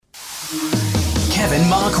Kevin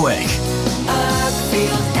Markwick.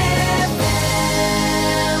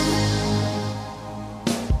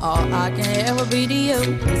 All I can ever be to you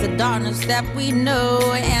is the darkness that we know,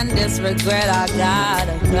 and this regret I got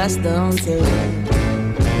accustomed to.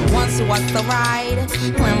 Once you watched the ride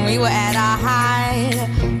when we were at our height,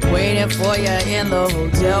 waiting for you in the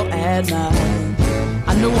hotel at night.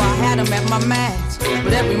 I knew I had him at my match,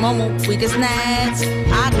 but every moment we get snatched.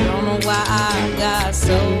 I don't know why I got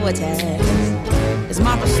so attached. It's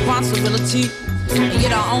my responsibility, and you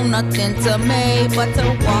don't own nothing to me but to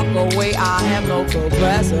walk away. I have no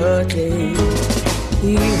capacity.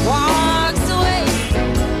 He walks away,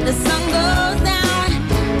 the sun goes down.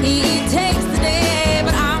 He takes the day,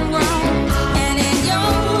 but I'm grown. And in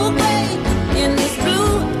your way, in this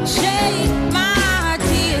blue shade, my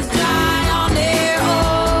tears dry on their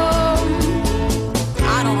own.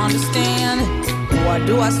 I don't understand, why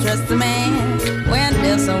do I stress the man when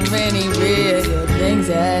there's so many real things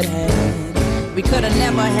at hand? We could have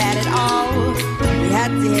never had it all. We had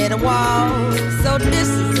to hit a wall. So this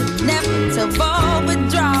is inevitable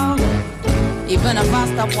withdrawal. Even if I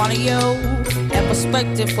stop wanting you and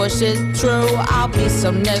perspective pushes true, I'll be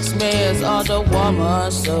some next man's other woman.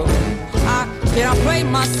 So I can't play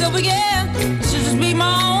myself again. I should just be my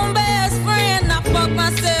own best friend. I fuck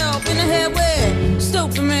myself in the head with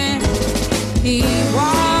stupid man. He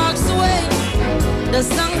walks away, the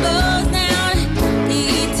sun goes down.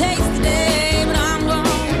 He takes the day.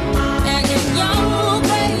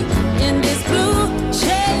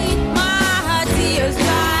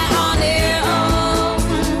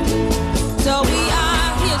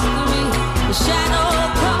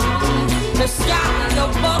 The sky is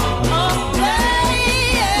above away.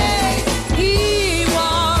 He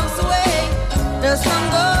walks away, the sun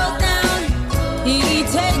goes down. He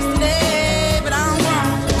takes the day, but I'm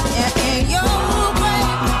wrong. And in your way,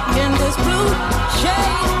 in this blue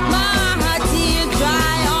shade, my tears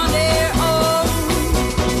dry on their own.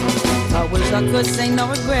 I wish I could say no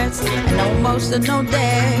regrets and no emotional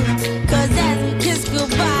day, 'cause as we kiss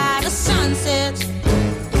goodbye, the sun sets.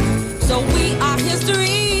 So we are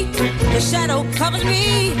history. The shadow covers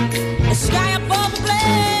me. The sky above the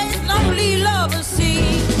blaze, lonely lovers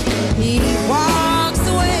see. He walks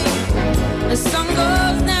away, the sun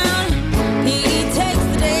goes down. He takes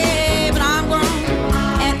the day, but I'm grown.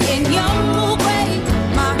 And in your way,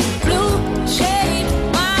 my blue shade,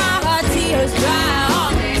 my tears dry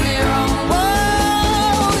on their own.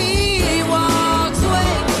 Oh, he walks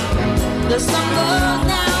away, the sun goes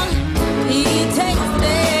down. He takes the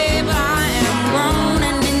day.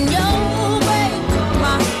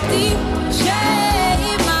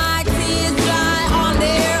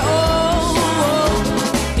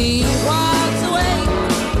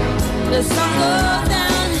 The sun goes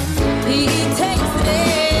down, he takes the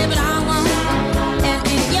day, but I won't. And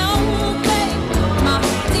in your way, my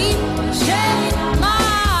deep shade, my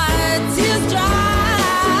tears dry.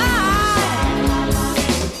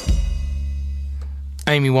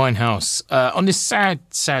 Amy Winehouse, on this sad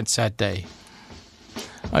day.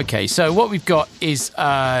 Okay, so what we've got is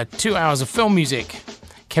 2 hours of film music.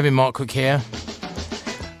 Kevin Markwick here.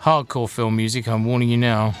 Hardcore film music, I'm warning you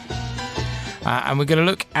now. And we're going to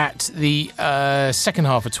look at the second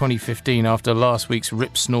half of 2015 after last week's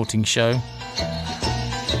rip-snorting show,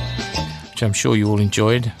 which I'm sure you all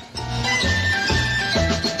enjoyed.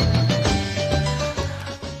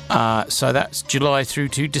 So that's July through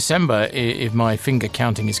to December, if my finger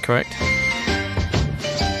counting is correct.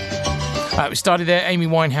 We started there, Amy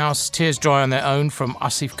Winehouse, Tears Dry on Their Own, from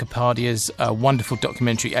Asif Kapadia's wonderful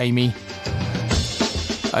documentary, Amy.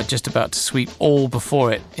 Just about to sweep all before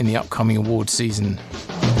it in the upcoming awards season.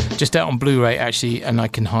 Just out on Blu-ray, actually, and I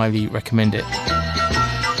can highly recommend it.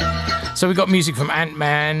 So we got music from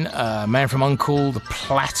Ant-Man, Man from U.N.C.L.E., The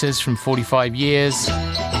Platters from 45 Years,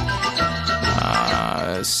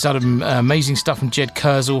 some amazing stuff from Jed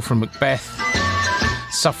Kurzel from Macbeth,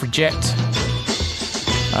 Suffragette,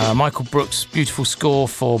 Michael Brooks' beautiful score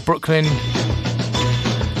for Brooklyn,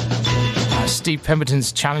 Steve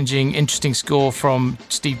Pemberton's challenging, interesting score from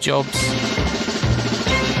Steve Jobs.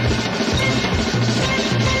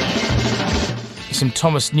 Some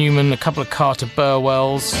Thomas Newman, a couple of Carter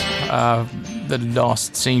Burwells, the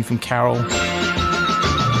last scene from Carol,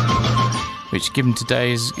 which given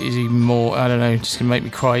today is even more, I don't know, just going to make me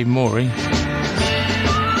cry even more, eh?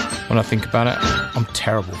 When I think about it, I'm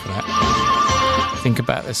terrible for that. Think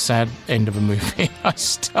about the sad end of a movie, I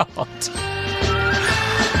start.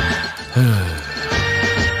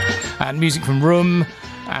 And music from Room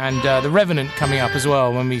and The Revenant coming up as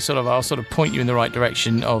well. When I'll sort of point you in the right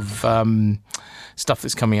direction of stuff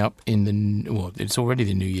that's coming up it's already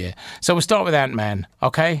the new year. So we'll start with Ant-Man,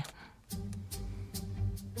 okay?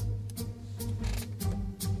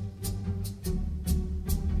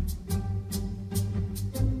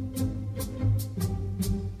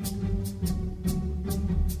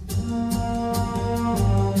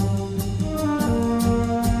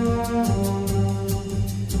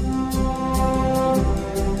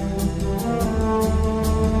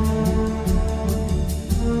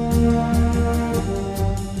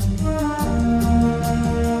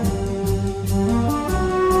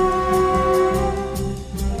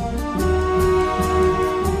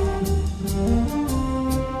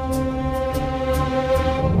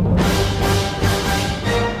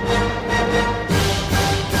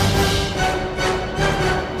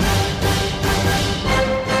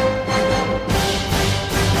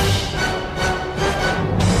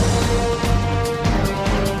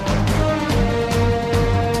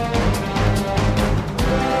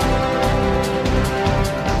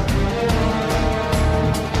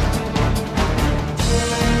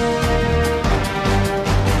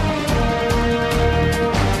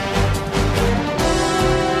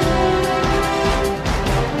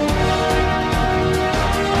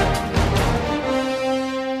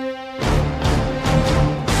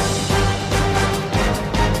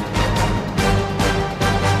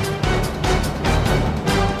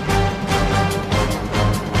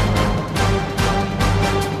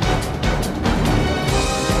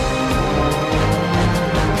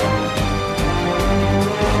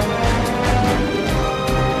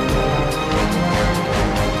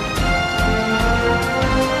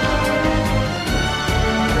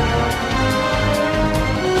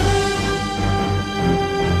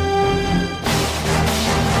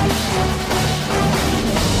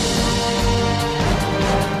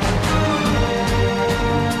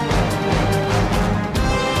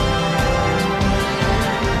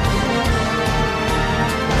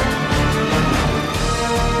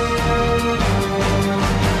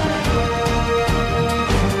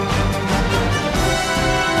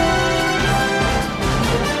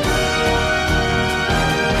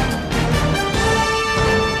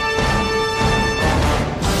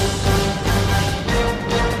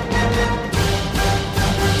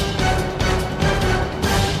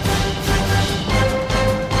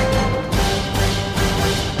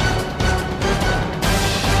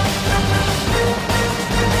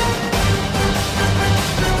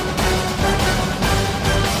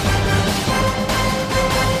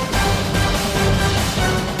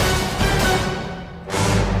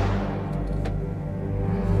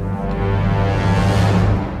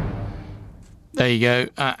 There you go.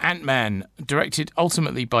 Ant-Man, directed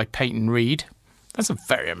ultimately by Peyton Reed. That's a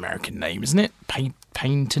very American name, isn't it?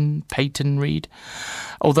 Peyton Reed.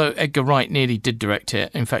 Although Edgar Wright nearly did direct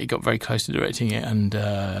it. In fact, he got very close to directing it, and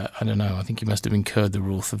I don't know, I think he must have incurred the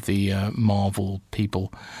wrath of the Marvel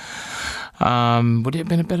people. Would it have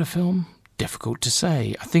been a better film? Difficult to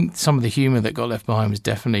say. I think some of the humour that got left behind was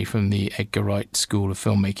definitely from the Edgar Wright School of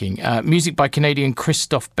Filmmaking. Music by Canadian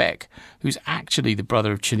Christophe Beck, who's actually the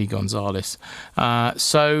brother of Chili Gonzalez.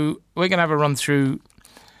 So we're going to have a run through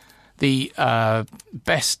the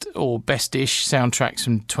best or best-ish soundtracks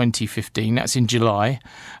from 2015. That's in July.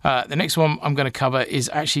 The next one I'm going to cover is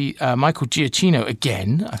actually Michael Giacchino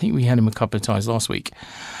again. I think we had him a couple of times last week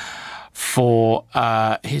for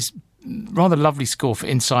his rather lovely score for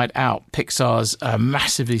Inside Out, Pixar's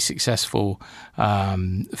massively successful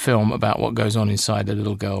film about what goes on inside the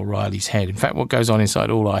little girl Riley's head. In fact, what goes on inside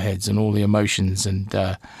all our heads and all the emotions. And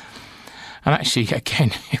actually,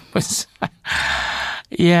 again, it was...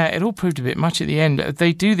 yeah, it all proved a bit much at the end.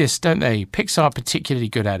 They do this, don't they? Pixar are particularly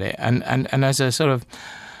good at it. And as a sort of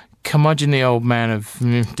curmudgeonly old man of,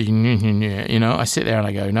 you know, I sit there and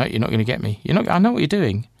I go, no, you're not going to get me. I know what you're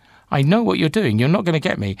doing. I know what you're doing. You're not going to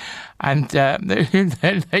get me. And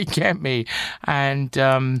they get me. And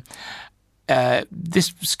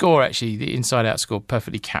this score, actually, the Inside Out score,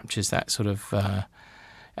 perfectly captures that sort of...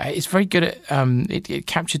 it's very good at... It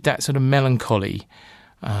captured that sort of melancholy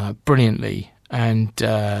brilliantly. And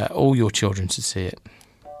all your children should see it.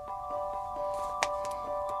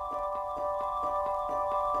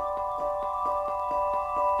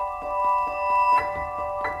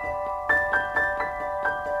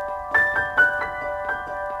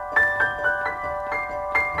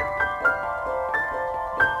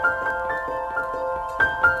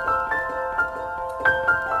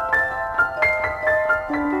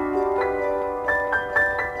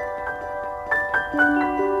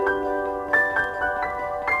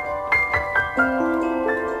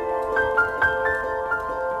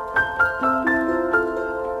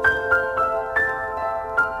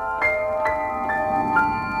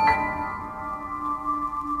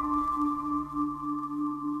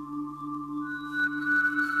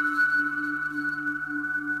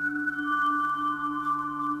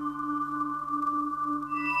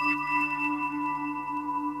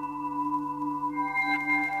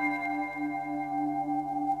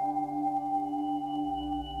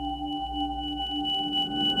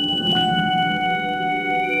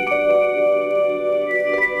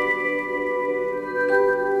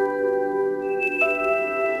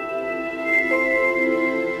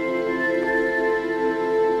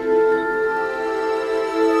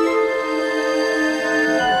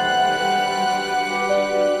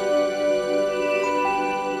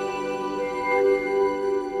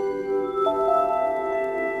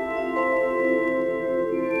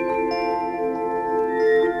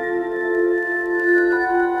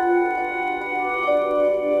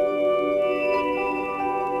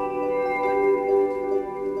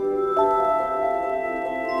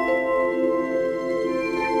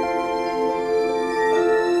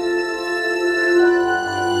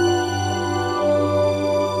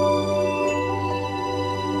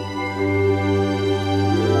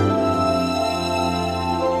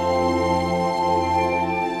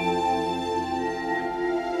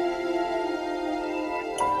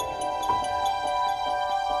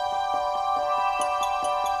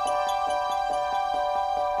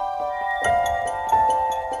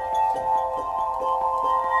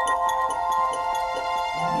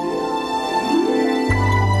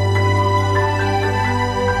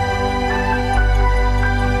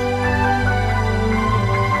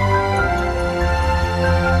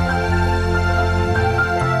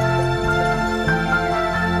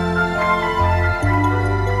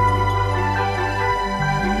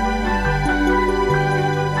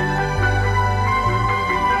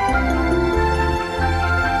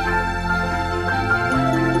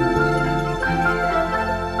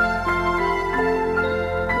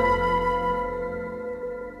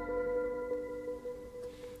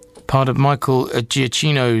 Part of Michael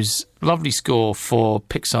Giacchino's lovely score for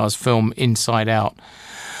Pixar's film Inside Out,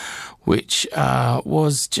 which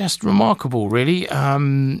was just remarkable, really.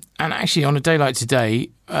 And actually, on a day like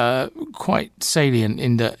today, quite salient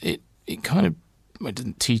in that it kind of, it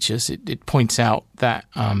doesn't teach us, it points out that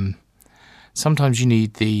sometimes you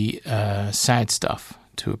need the sad stuff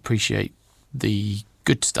to appreciate the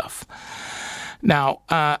good stuff. Now,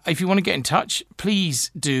 if you want to get in touch, please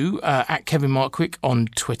do at Kevin Markwick on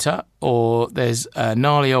Twitter, or there's a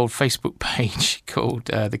gnarly old Facebook page called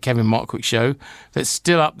The Kevin Markwick Show that's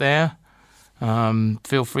still up there.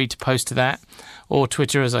 Feel free to post to that. Or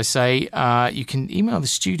Twitter, as I say. You can email the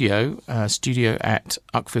studio,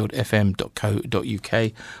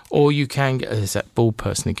 studio@uckfieldfm.co.uk, or you can get, there's that bald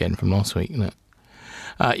person again from last week, isn't it?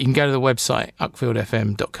 You can go to the website,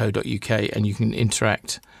 uckfieldfm.co.uk, and you can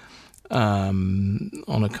interact on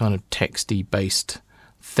a kind of texty based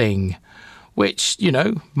thing, which, you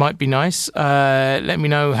know, might be nice. Let me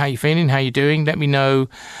know how you're feeling, how you're doing. Let me know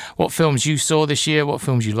what films you saw this year, what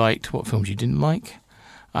films you liked, what films you didn't like,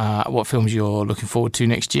 what films you're looking forward to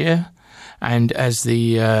next year. And as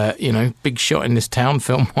the big shot in this town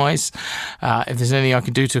film wise, if there's anything I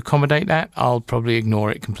can do to accommodate that, I'll probably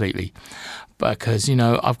ignore it completely, because, you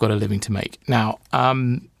know, I've got a living to make. Now,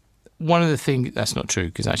 one of the things, that's not true,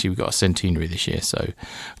 because actually we've got a centenary this year, so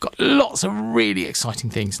we've got lots of really exciting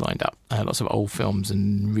things lined up, lots of old films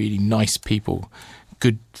and really nice people,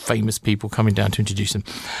 good famous people coming down to introduce them.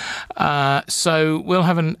 So we'll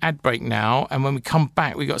have an ad break now, and when we come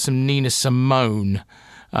back we've got some Nina Simone,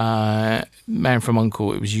 Man from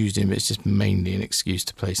U.N.C.L.E. it was used in, but it's just mainly an excuse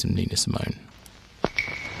to play some Nina Simone.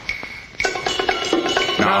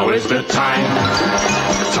 Now is the time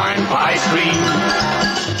for ice cream.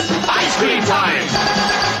 Ice cream time!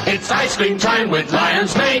 It's ice cream time with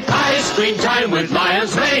Lion's Mane. Ice cream time with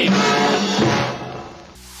Lion's Mane.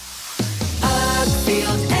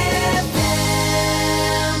 Uckfield FM.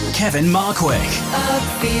 Kevin Markwick.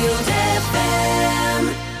 Uckfield FM.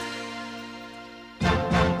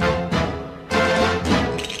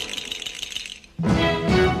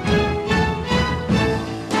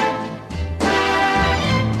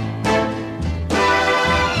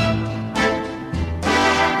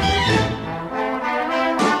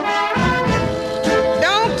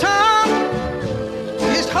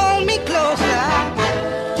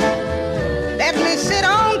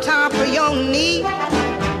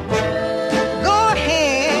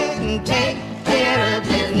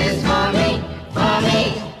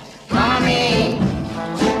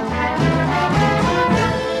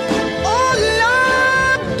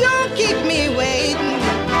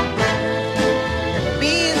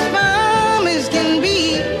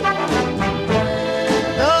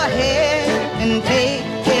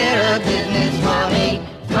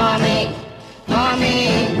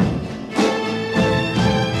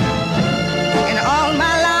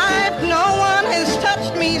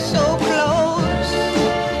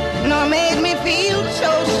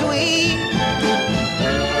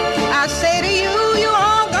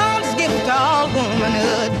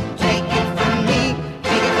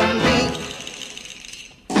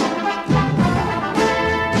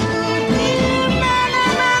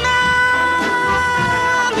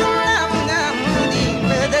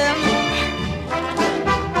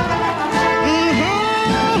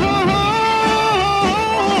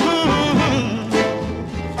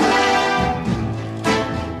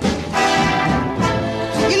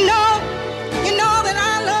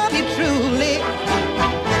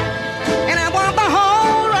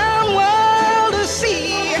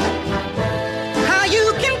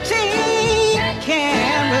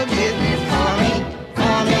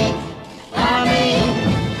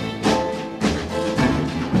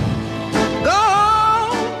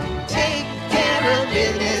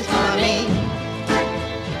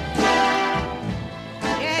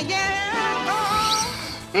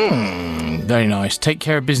 Very nice. Take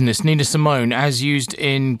Care of Business. Nina Simone, as used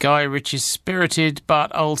in Guy Ritchie's spirited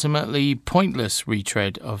but ultimately pointless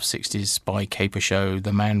retread of 60s spy caper show,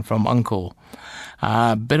 The Man from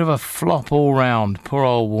U.N.C.L.E. Bit of a flop all round. Poor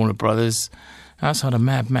old Warner Brothers. outside of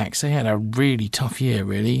Mad Max, they had a really tough year,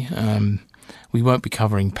 really. We won't be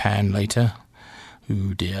covering Pan later.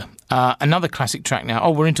 Oh, dear. Another classic track now.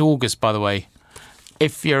 Oh, we're into August, by the way,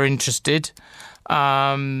 if you're interested.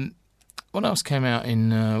 What else came out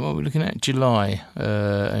in, what are we looking at? July,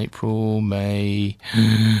 April, May.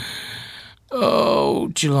 Oh,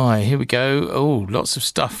 July, here we go. Oh, lots of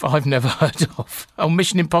stuff I've never heard of. Oh,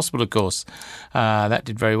 Mission Impossible, of course. That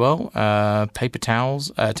did very well. Paper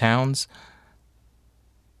Towns.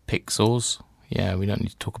 Pixels. Yeah, we don't need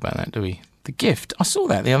to talk about that, do we? The Gift. I saw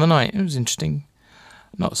that the other night. It was interesting.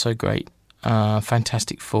 Not so great.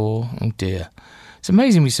 Fantastic Four. Oh, dear. It's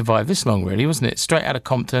amazing we survived this long, really, wasn't it? Straight Outta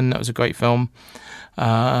Compton. That was a great film.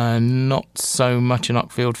 Not so much an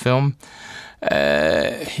Uckfield film.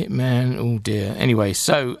 Hitman. Oh, dear. Anyway,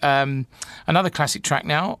 so another classic track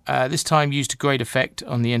now. This time used to great effect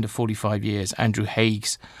on the end of 45 years. Andrew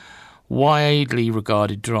Haig's widely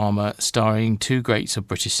regarded drama starring two greats of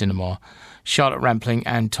British cinema, Charlotte Rampling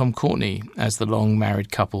and Tom Courtenay, as the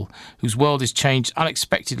long-married couple whose world is changed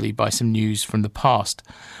unexpectedly by some news from the past.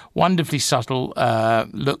 Wonderfully subtle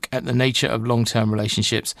look at the nature of long-term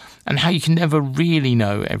relationships and how you can never really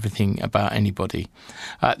know everything about anybody.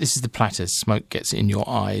 This is the Platters, Smoke Gets in Your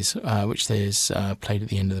Eyes, which there's played at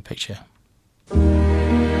the end of the picture.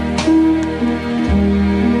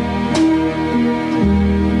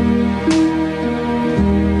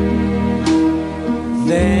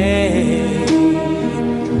 They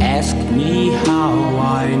ask me how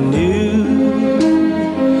I knew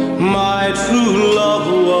my true love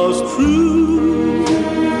was true.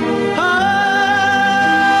 I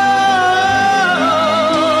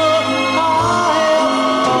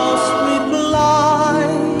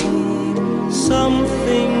replied,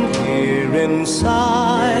 something here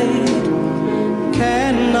inside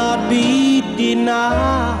cannot be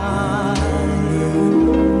denied.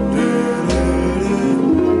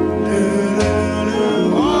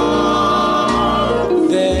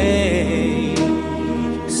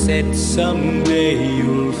 Someday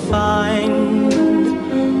you'll find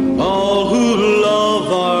all who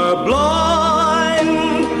love are blind.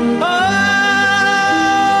 Oh,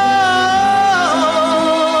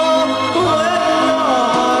 when your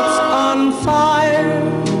heart's on fire,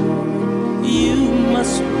 you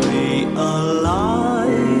must realize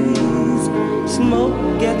smoke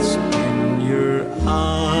gets in your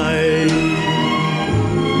eyes.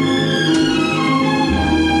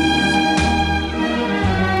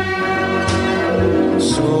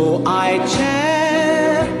 I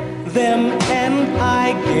chair them and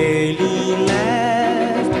I gaily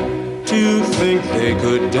laugh to think they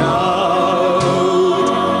could doubt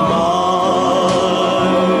my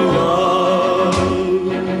love.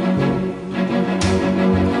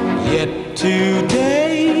 Yet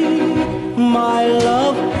today my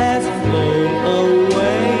love has flown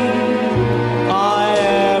away. I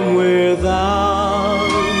am without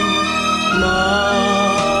my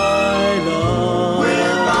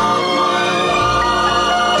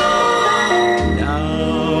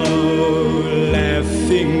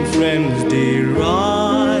friends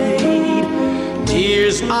deride,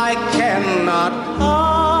 tears I cannot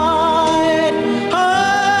hide.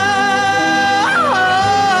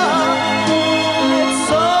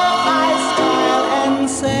 So I smile and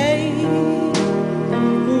say,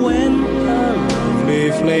 when her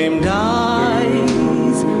lovely flame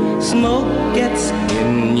dies, smoke gets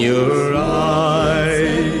in your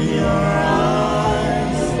eyes.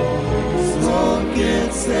 Smoke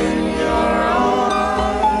gets in your eyes.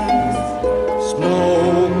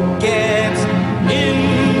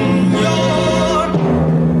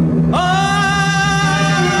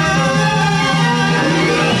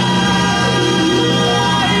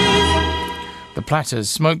 Platters,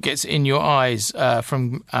 Smoke Gets in Your Eyes,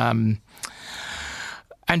 from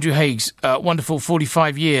Andrew Haig's wonderful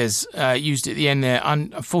 45 years, used at the end there.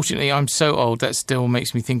 Unfortunately, I'm so old that still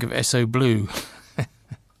makes me think of S.O. Blue,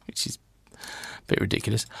 which is a bit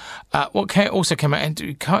ridiculous. What also came out,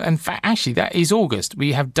 in fact, actually, that is August.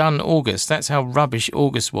 We have done August. That's how rubbish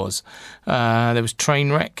August was. There was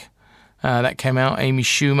Trainwreck, that came out, Amy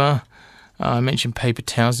Schumer. I mentioned Paper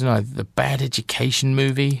Towns, the Bad Education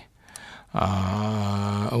movie.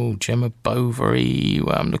 Gemma Bovary.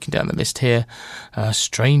 Well, I'm looking down the list here.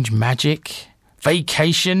 Strange Magic,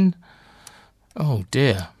 Vacation. Oh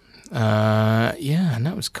dear. Yeah, and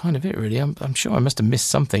that was kind of it, really. I'm sure I must have missed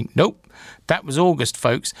something. Nope, that was August,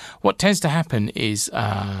 folks. What tends to happen is,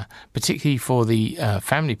 particularly for the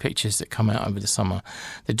family pictures that come out over the summer,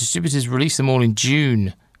 the distributors release them all in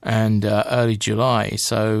June and early July.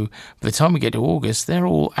 So by the time we get to August, they're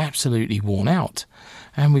all absolutely worn out.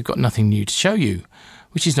 And we've got nothing new to show you,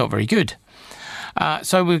 which is not very good.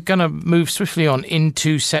 So we're going to move swiftly on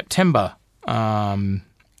into September.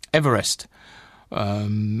 Everest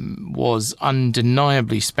was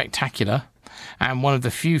undeniably spectacular and one of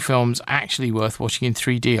the few films actually worth watching in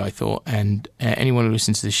 3D, I thought. And anyone who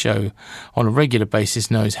listens to this show on a regular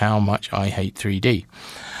basis knows how much I hate 3D.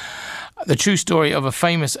 The true story of a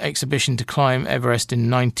famous exhibition to climb Everest in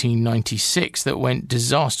 1996 that went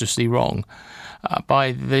disastrously wrong.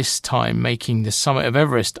 By this time, making the summit of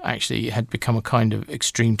Everest actually had become a kind of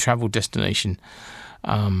extreme travel destination.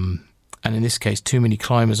 And in this case, too many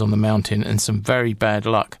climbers on the mountain and some very bad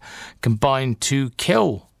luck combined to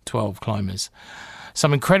kill 12 climbers.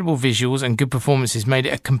 Some incredible visuals and good performances made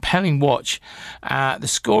it a compelling watch. The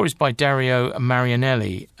score is by Dario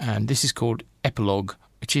Marianelli, and this is called Epilogue,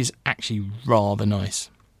 which is actually rather nice,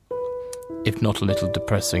 if not a little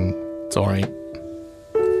depressing. Sorry.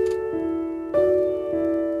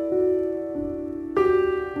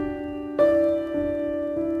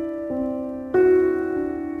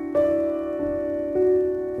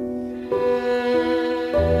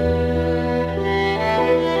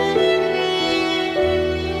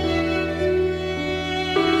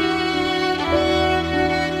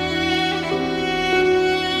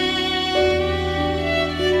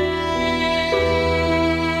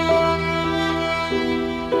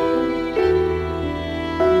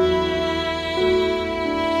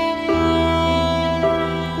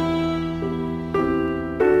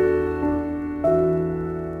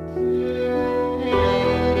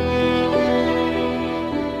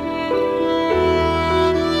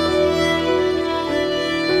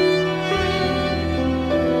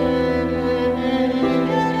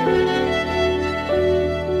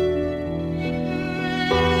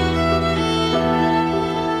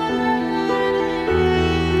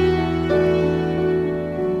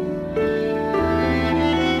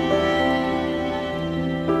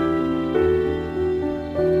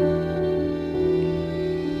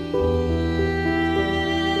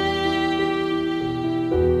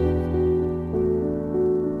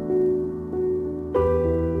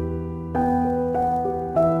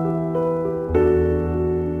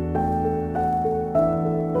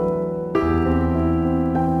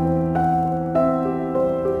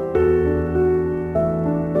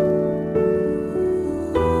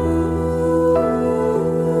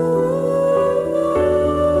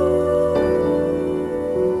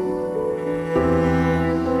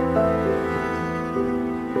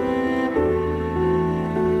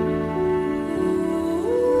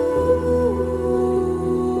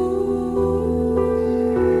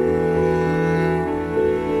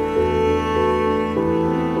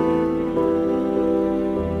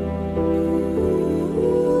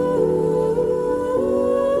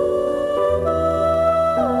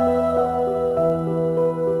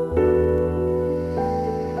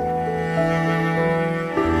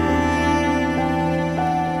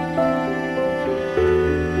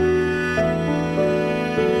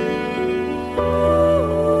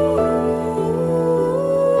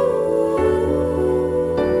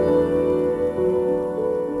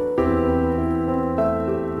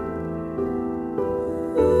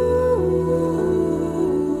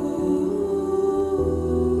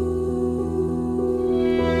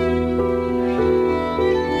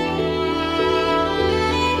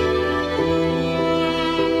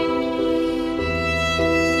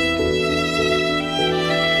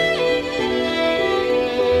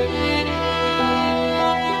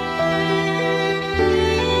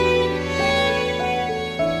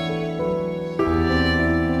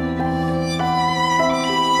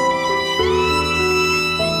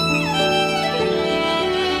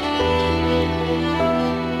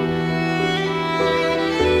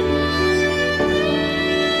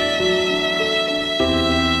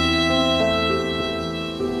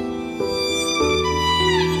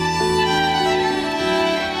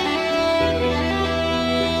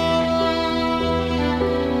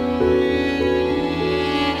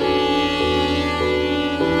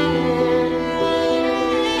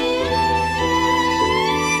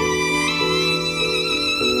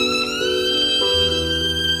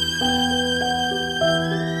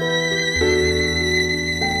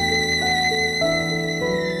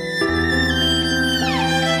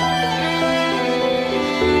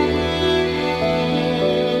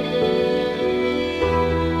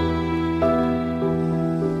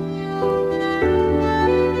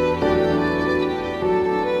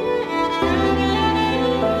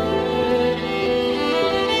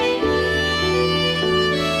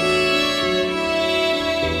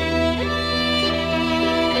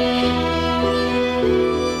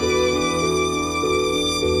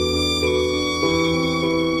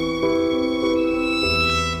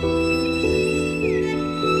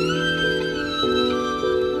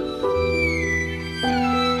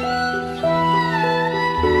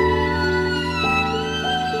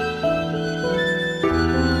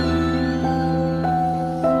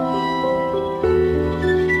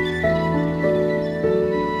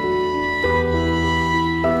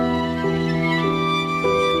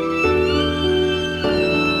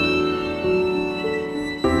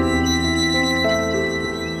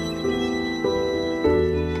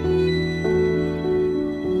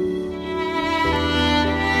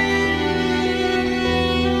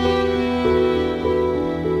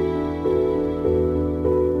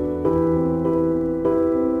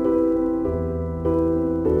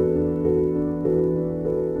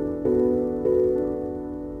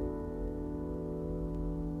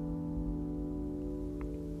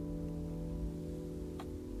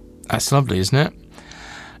 That's lovely, isn't it?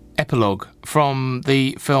 Epilogue from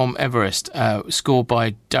the film Everest, scored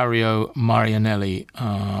by Dario Marianelli.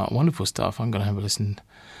 Wonderful stuff. I'm going to have a listen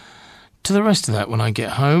to the rest of that when I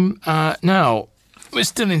get home. Now, we're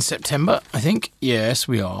still in September, I think. Yes,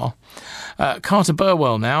 we are. Carter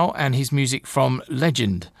Burwell now, and his music from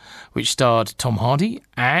Legend, which starred Tom Hardy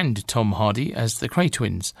as the Kray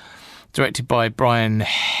twins. Directed by Brian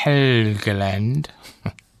Helgeland.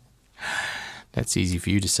 That's easy for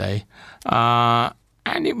you to say.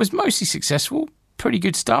 And it was mostly successful. Pretty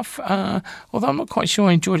good stuff. Although I'm not quite sure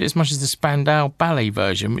I enjoyed it as much as the Spandau Ballet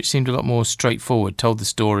version, which seemed a lot more straightforward, told the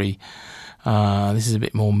story. This is a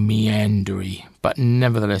bit more meandery, but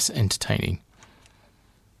nevertheless entertaining.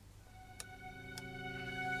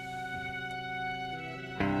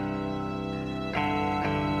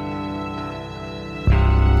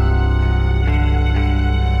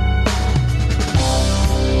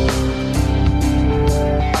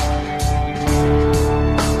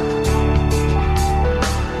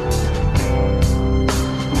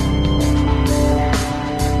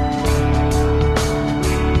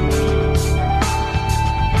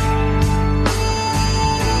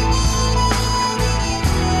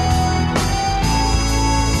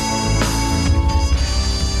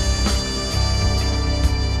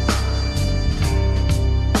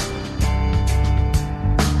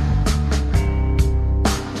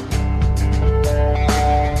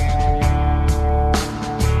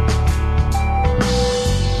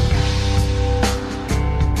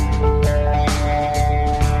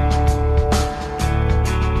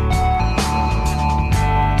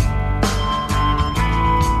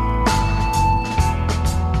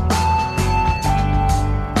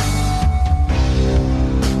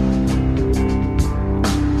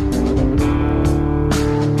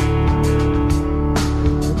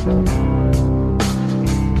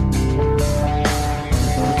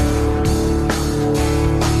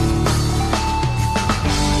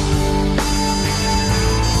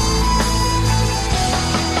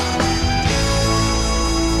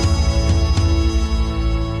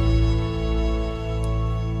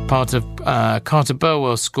 Part of Carter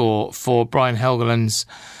Burwell's score for Brian Helgeland's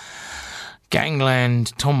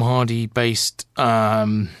Gangland, Tom Hardy-based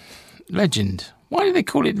Legend. Why do they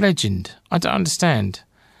call it Legend? I don't understand.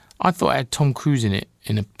 I thought it had Tom Cruise in it,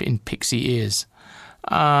 in Pixie ears.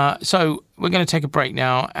 So we're going to take a break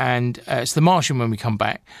now, and it's The Martian when we come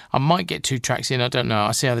back. I might get 2 tracks in, I don't know.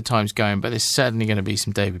 I'll see how the time's going, but there's certainly going to be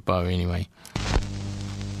some David Bowie anyway.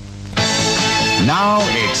 Now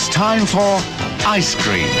it's time for ice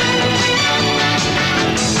cream.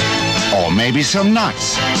 Or maybe some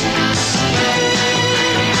nuts.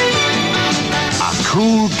 A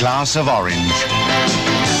cool glass of orange.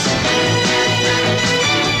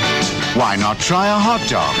 Why not try a hot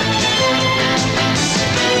dog?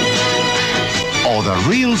 Or the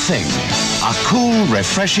real thing, a cool,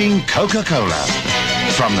 refreshing Coca-Cola.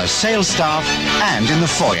 From the sales staff and in the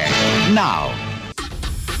foyer. Now.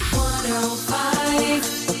 105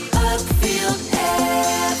 Upfield FM.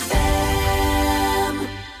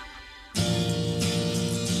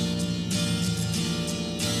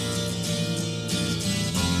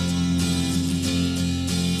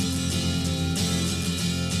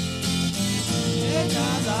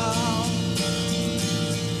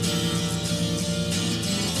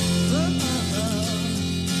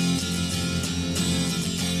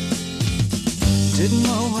 Didn't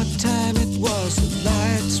know what time it was, the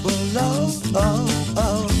lights were low.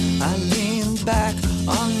 I leaned back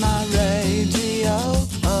on my radio.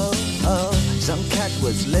 Some cat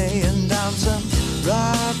was laying down some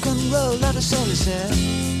rock and roll, that is all he said.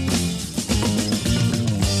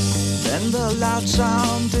 Then the loud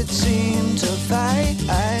sound, it seemed to fade.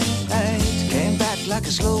 Came back like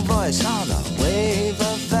a slow voice on a wave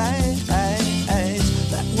of fade.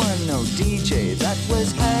 That weren't no DJ, that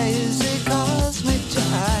was hazy cosmic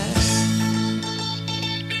jive.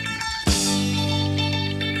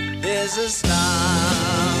 There's a starman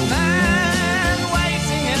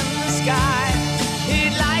waiting in the sky.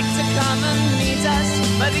 He'd like to come and meet us,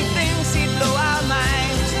 but he thinks he'd blow our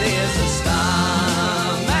minds. There's a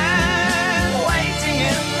starman waiting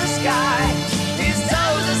in the sky. He's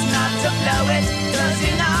told us not to blow it, 'cause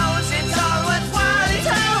he knows it's all worthwhile. He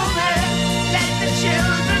told me, let the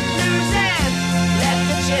children lose it, let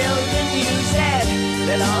the children use it,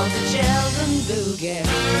 let all the children boogie.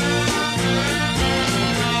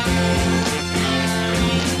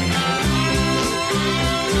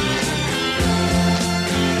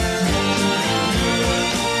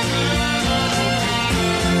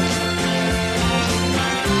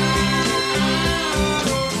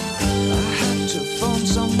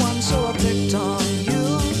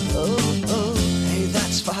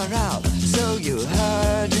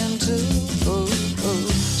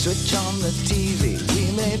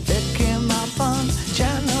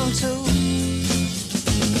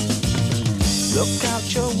 Look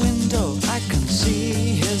out your window, I can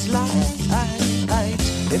see his light.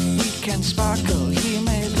 If we can sparkle, he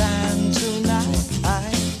may land tonight.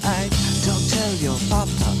 Don't tell your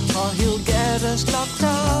papa, or he'll get us locked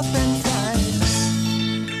up inside.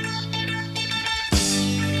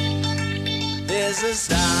 There's a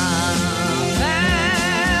starman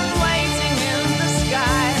waiting in the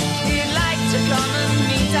sky. He'd like to come and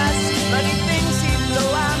meet us, but he thinks he'd blow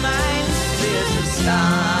our minds. There's a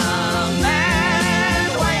starman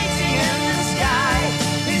waiting in the sky.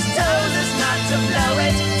 He's told us not to blow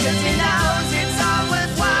it, 'cause he knows it's all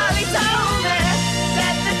worthwhile. He told me,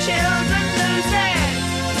 let the children lose it,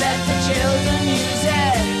 let the children use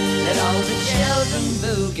it, let all the children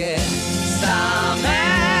boogie. Starman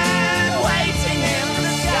waiting in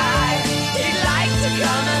the sky. He'd like to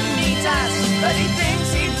come and meet us, but he thinks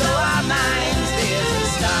he'd blow our minds. There's a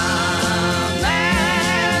starman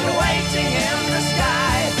waiting in the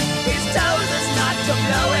sky. He's told us not to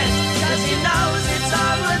blow it, 'cause he knows it's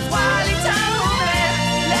all worthwhile. He told me,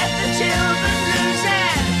 let the children lose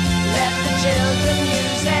it, let the children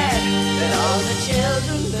use it, let all the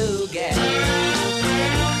children boogie.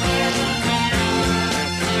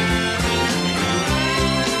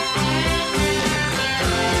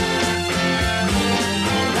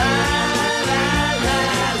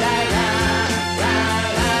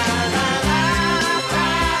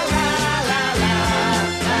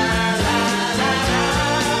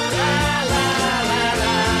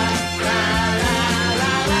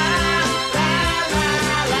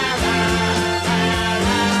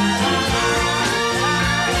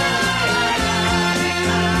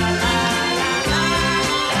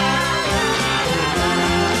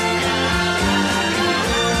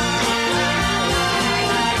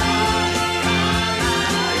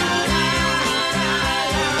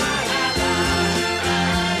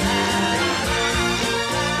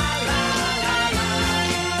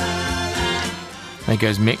 There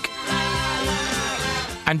goes Mick.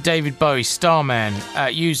 And David Bowie, Starman,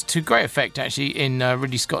 used to great effect actually in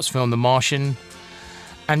Ridley Scott's film The Martian.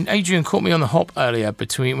 And Adrian caught me on the hop earlier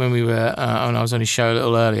between when we were when I was on his show a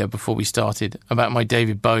little earlier before we started about my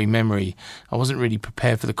David Bowie memory. I wasn't really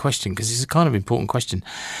prepared for the question because it's a kind of important question.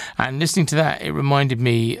 And listening to that, it reminded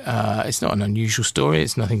me, it's not an unusual story,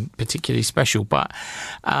 it's nothing particularly special, but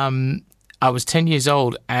I was 10 years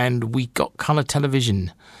old and we got colour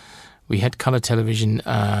television. We had colour television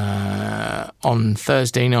on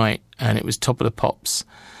Thursday night, and it was Top of the Pops.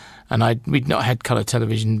 And we'd not had colour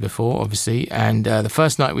television before, obviously. And the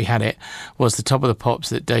first night we had it was the Top of the Pops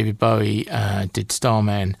that David Bowie did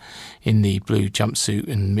Starman in the blue jumpsuit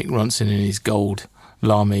and Mick Ronson in his gold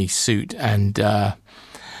lame suit. And that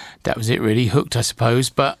was it, really. Hooked, I suppose.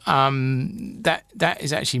 But that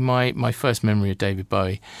is actually my first memory of David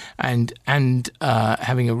Bowie. And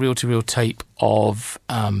having a reel-to-reel tape of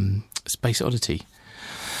Space Oddity.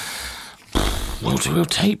 Reel-to-reel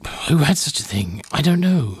tape? Who had such a thing? I don't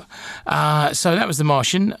know. So that was The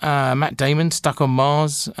Martian. Matt Damon stuck on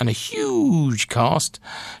Mars, and a huge cast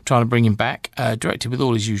trying to bring him back. Directed with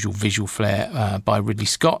all his usual visual flair by Ridley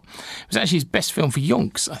Scott. It was actually his best film for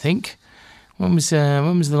yonks, I think. When was the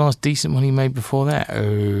last decent one he made before that?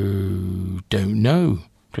 Oh, don't know.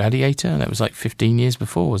 Gladiator? That was like 15 years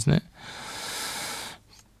before, wasn't it?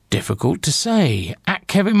 Difficult to say. At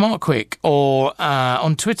Kevin Markwick or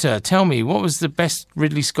on Twitter, tell me, what was the best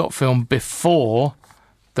Ridley Scott film before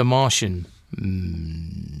The Martian?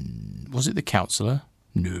 Was it The Counselor?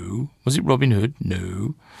 No. Was it Robin Hood?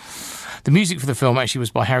 No. The music for the film actually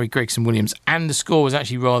was by Harry Gregson Williams, and the score was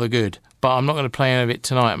actually rather good. But I'm not going to play any of it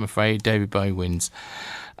tonight, I'm afraid. David Bowie wins.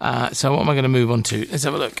 So what am I going to move on to? Let's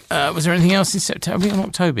have a look. Was there anything else in September? Are we on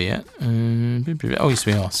October yet? Oh, yes,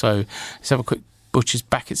 we are. So let's have a quick Butcher's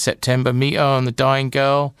back at September. Mito and the Dying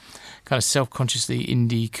Girl. Kind of self-consciously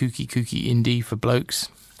indie, kooky indie for blokes.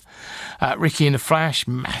 Ricky and the Flash,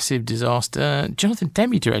 massive disaster. Jonathan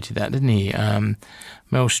Demme directed that, didn't he? Meryl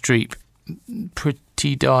Streep,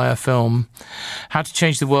 pretty dire film. How to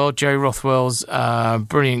Change the World, Jerry Rothwell's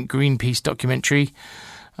brilliant Greenpeace documentary.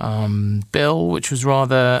 Bill, which was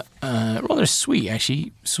rather sweet,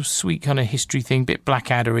 actually. Sort of sweet kind of history thing, bit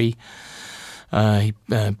Blackaddery.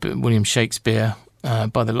 William Shakespeare,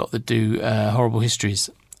 by the lot that do horrible histories.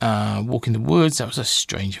 Walk in the Woods, that was a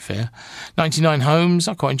strange affair. 99 Homes,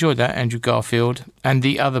 I quite enjoyed that. Andrew Garfield. And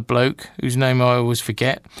the other bloke, whose name I always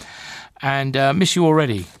forget. And Miss You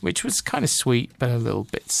Already, which was kind of sweet, but a little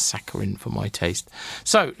bit saccharine for my taste.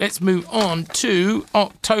 So let's move on to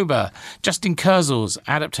October. Justin Kurzel's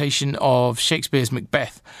adaptation of Shakespeare's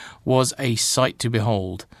Macbeth was a sight to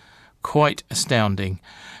behold. Quite astounding.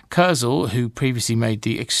 Kurzel, who previously made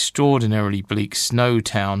the extraordinarily bleak Snow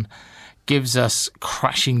Town, gives us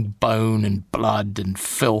crashing bone and blood and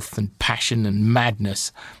filth and passion and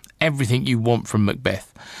madness. Everything you want from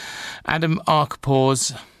Macbeth. Adam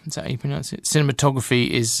Arkapour's, is that how you pronounce it? Cinematography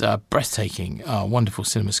is breathtaking. Wonderful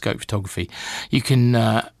CinemaScope photography. You can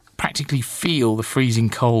practically feel the freezing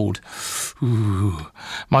cold. Ooh.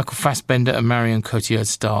 Michael Fassbender and Marion Cotillard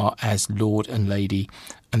star as Lord and Lady.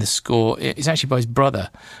 And the score is actually by his brother,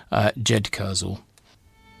 Jed Kurzel.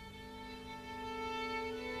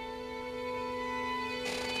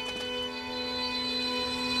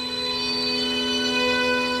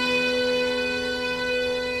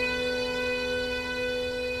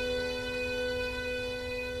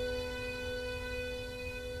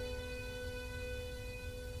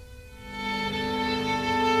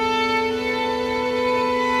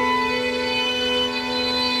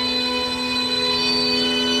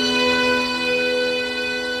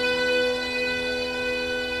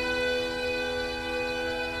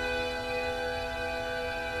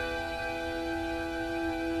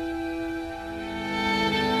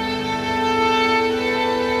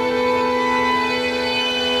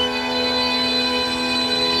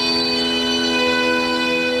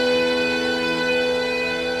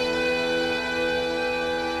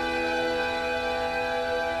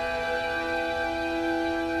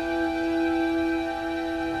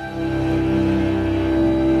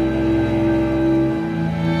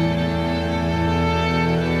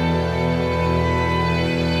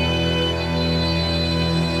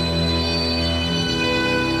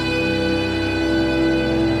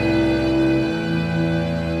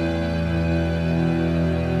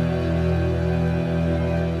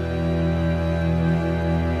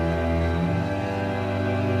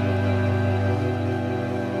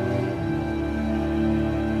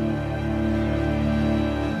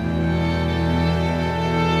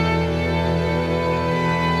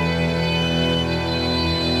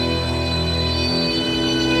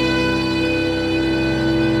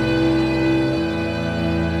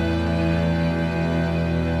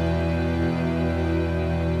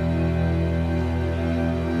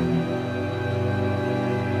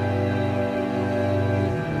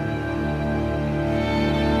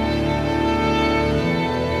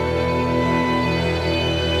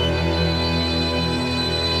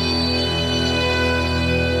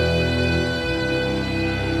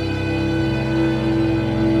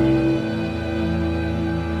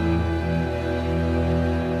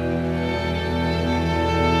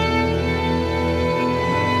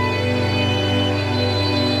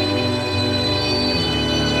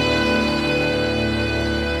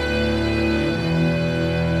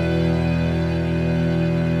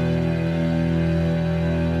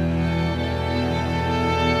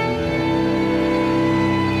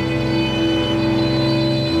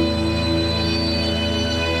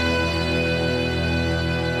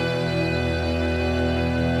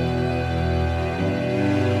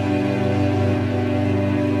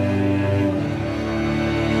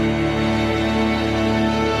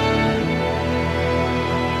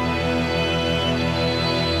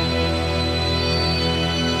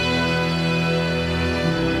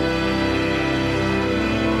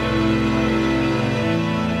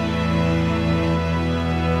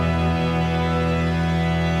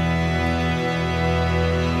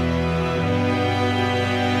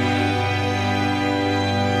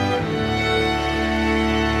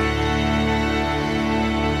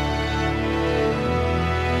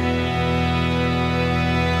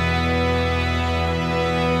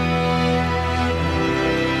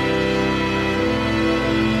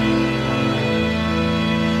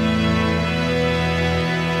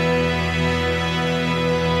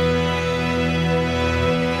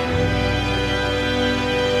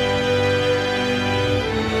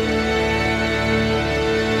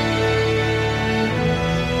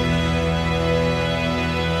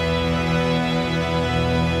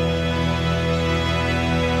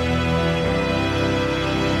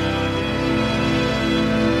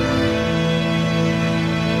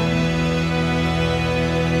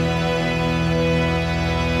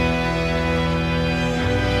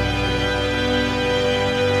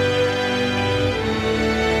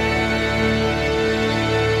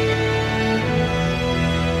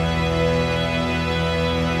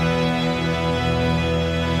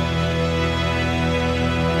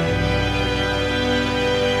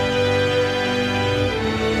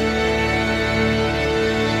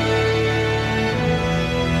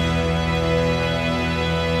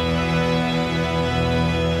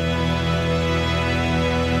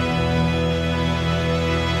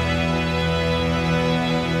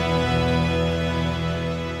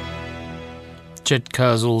 Jed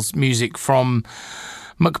Kurzel's music from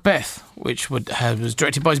Macbeth, which was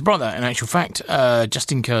directed by his brother, in actual fact,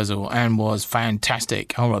 Justin Kurzel, and was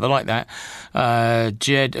fantastic. I rather like that.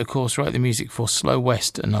 Jed, of course, wrote the music for Slow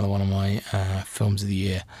West, another one of my films of the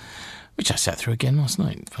year, which I sat through again last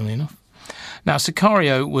night, funnily enough. Now,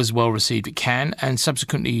 Sicario was well received at Cannes and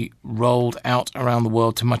subsequently rolled out around the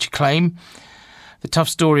world to much acclaim. The tough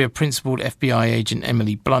story of principled FBI agent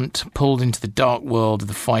Emily Blunt pulled into the dark world of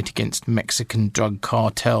the fight against Mexican drug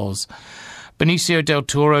cartels. Benicio del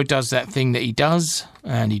Toro does that thing that he does,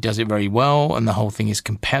 and he does it very well, and the whole thing is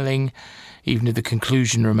compelling, even if the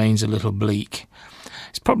conclusion remains a little bleak.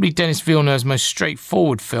 It's probably Denis Villeneuve's most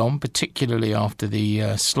straightforward film, particularly after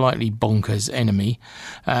the slightly bonkers Enemy,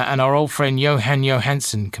 and our old friend Johan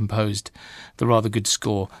Johansson composed the rather good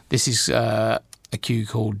score. This is a cue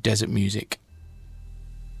called Desert Music.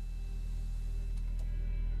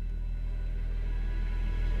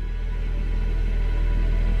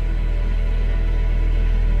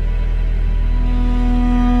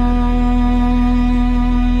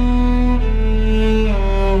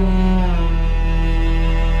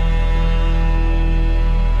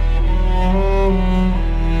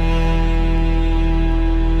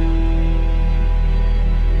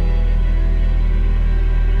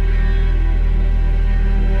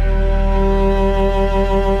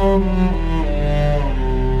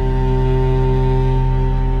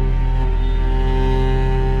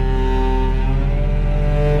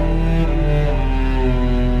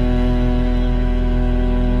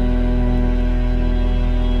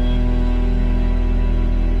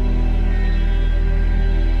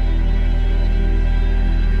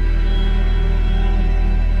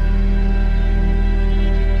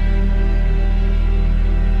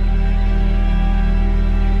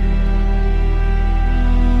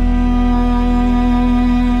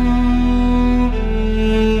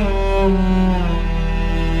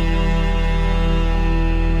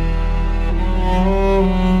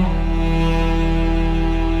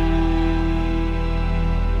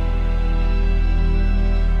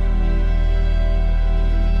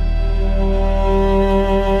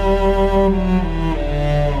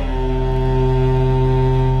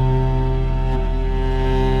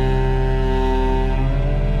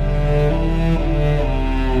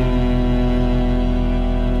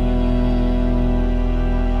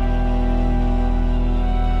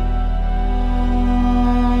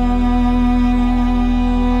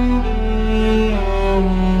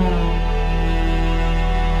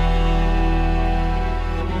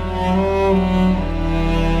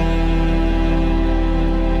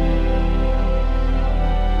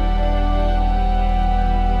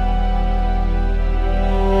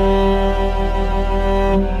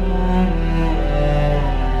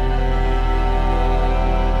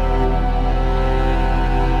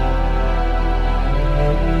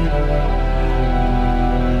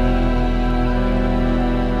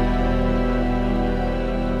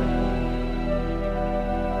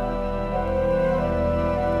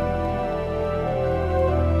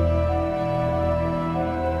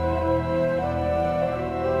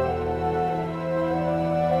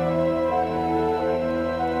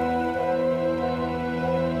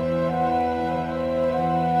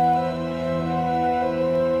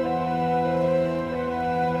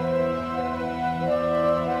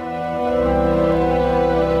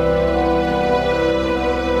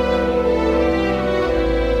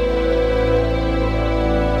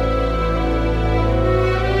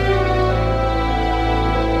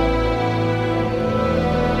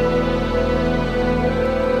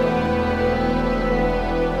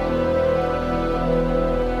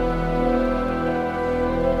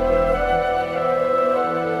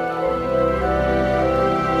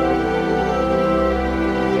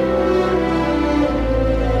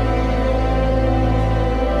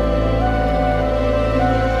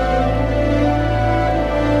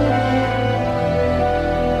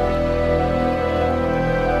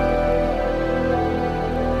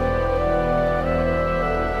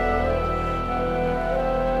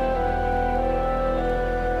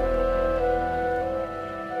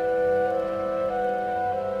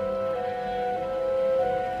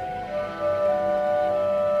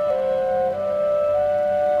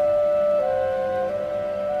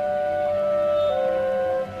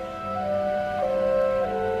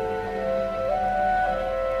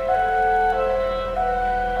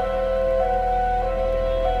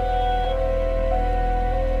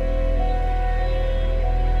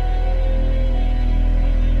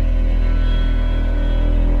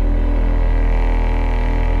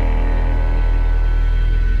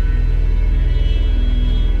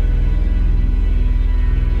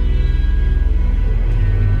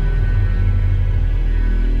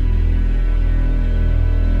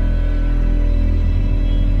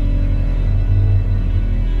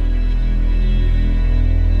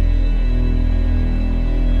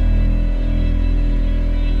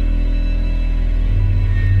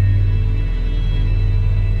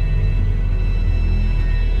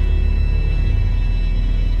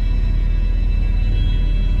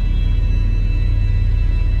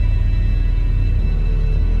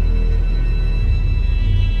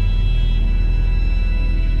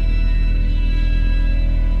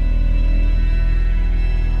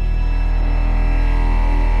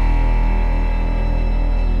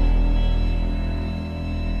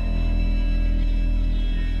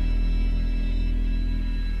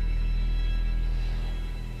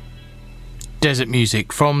 Desert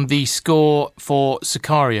Music from the score for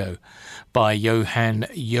Sicario by Johan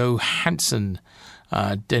Johansson,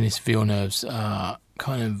 Denis Villeneuve's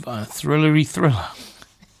kind of thrillery thriller.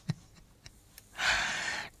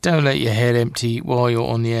 Don't let your head empty while you're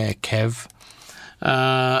on the air, Kev.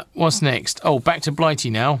 What's next? Oh, back to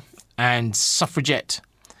Blighty now, and Suffragette.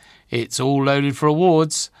 It's all loaded for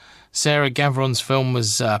awards. Sarah Gavron's film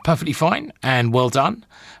was perfectly fine and well done,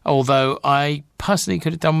 although I personally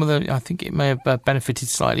could have done with it. I think it may have benefited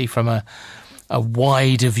slightly from a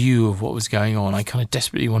wider view of what was going on. I kind of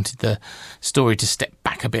desperately wanted the story to step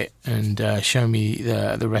back a bit and show me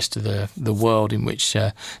the rest of the world in which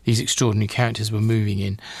these extraordinary characters were moving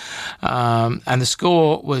in. And the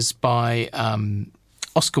score was by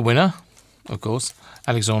Oscar winner, of course,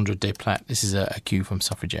 Alexandre Desplat. This is a cue from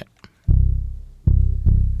Suffragette.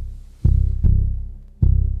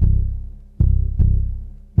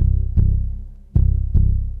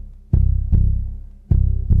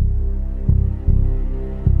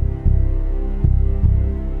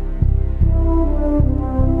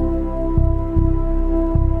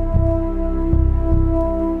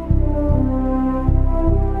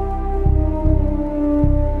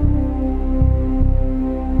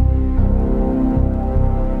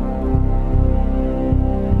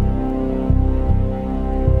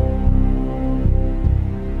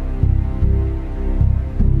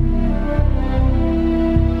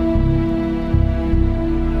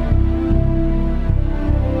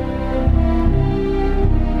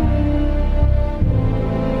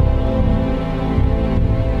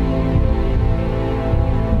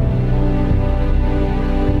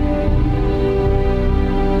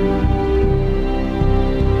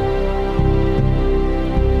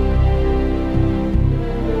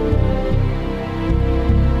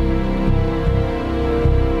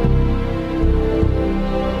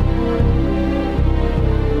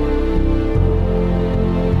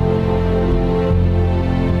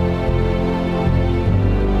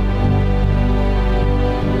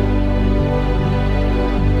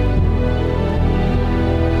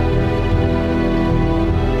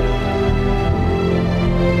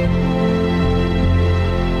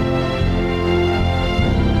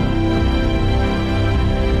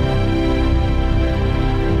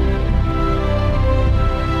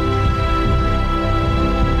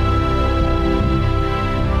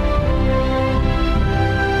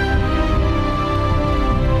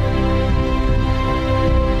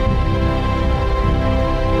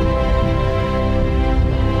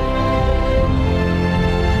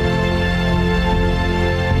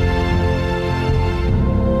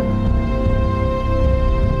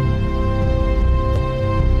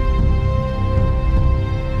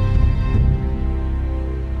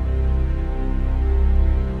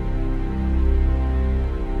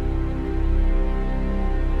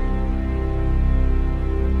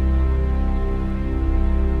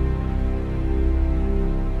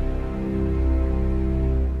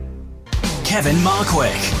 Kevin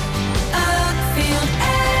Markwick.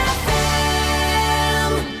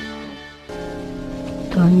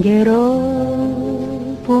 Τον καιρό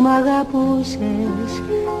που μ' αγαπούσες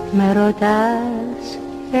με ρωτάς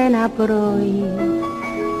ένα πρωί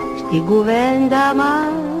στην κουβέντα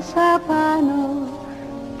μας απάνω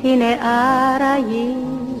τι είναι άραγη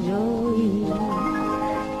ζωή.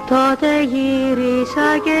 Τότε γύρισα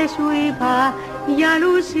και σου είπα για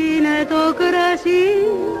άλλους είναι το κρασί,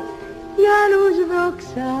 για άλλους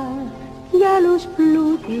δόξα, για άλλους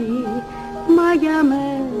πλούτη, μα για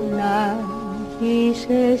μένα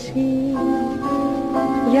είσαι εσύ.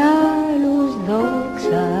 Για άλλους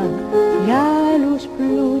δόξα, για άλλους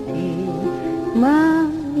πλούτη, μα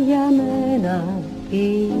για μένα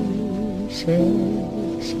είσαι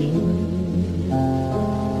εσύ.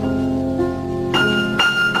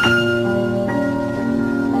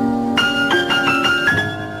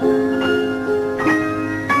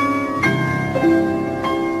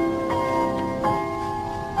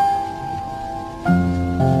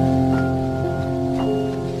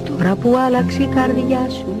 Τώρα που άλλαξε η καρδιά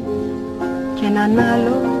σου και έναν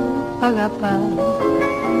άλλο αγαπάω,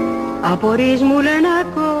 απορείς μου λένε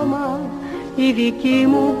ακόμα η δική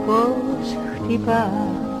μου πως χτυπά.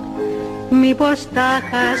 Μήπως τα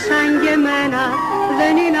χάσαν και εμένα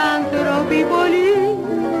δεν είναι άνθρωποι πολλοί,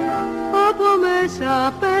 από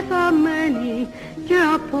μέσα πεθαμένοι και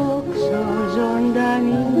απόξω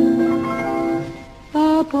ζωντανοί,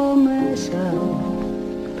 από μέσα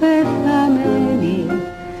πεθαμένοι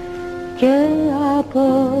και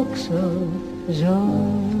απόξω ζωντανοί.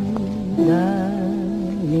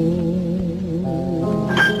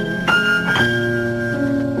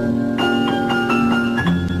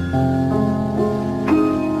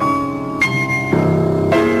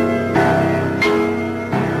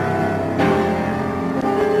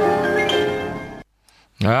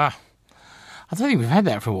 think we've had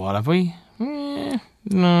that for a while, have we?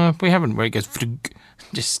 No, we haven't, where it goes,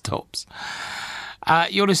 just stops.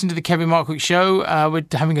 You're listening to the Kevin Markwick Show. We're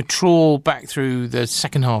having a trawl back through the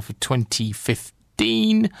second half of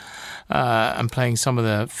 2015 and playing some of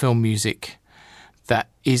the film music that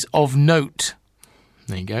is of note.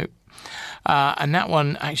 There you go. And that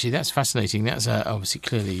one, actually, that's fascinating. That's obviously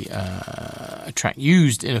clearly a track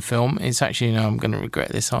used in a film. It's actually, I'm going to regret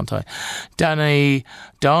this, aren't I? Dane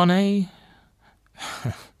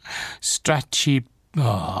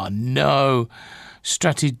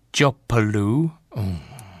Stratigopoulou,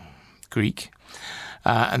 Greek.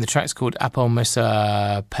 And the track's called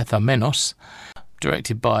Apomesa Pethamenos,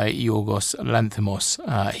 directed by Yorgos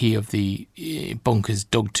Lanthimos, he of the bonkers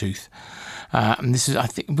Dogtooth. And this is, I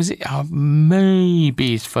think, was it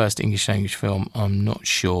maybe his first English language film? I'm not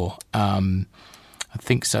sure. I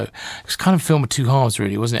think so. It was kind of a film of two halves,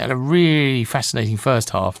 really, wasn't it? It had a really fascinating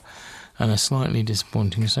first half and a slightly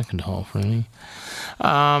disappointing second half, really.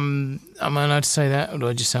 Am I allowed to say that, or do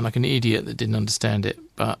I just sound like an idiot that didn't understand it?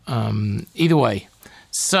 But either way,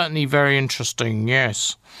 certainly very interesting,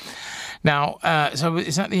 yes. Now, so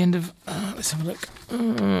is that the end of... let's have a look.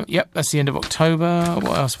 Yep, that's the end of October.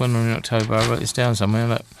 What else went on in October? I wrote this down somewhere.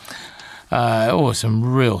 Look.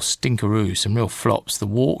 Some real stinkeroos, some real flops. The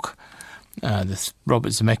Walk, the Robert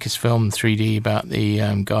Zemeckis film, 3D, about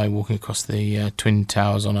the guy walking across the Twin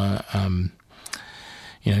Towers on a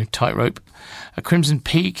tightrope. Crimson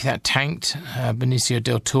Peak, that tanked. Benicio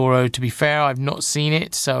del Toro. To be fair, I've not seen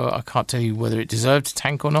it, so I can't tell you whether it deserved to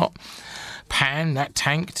tank or not. Pan, that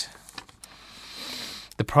tanked.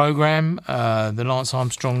 The Program, the Lance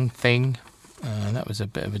Armstrong thing, that was a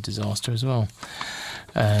bit of a disaster as well.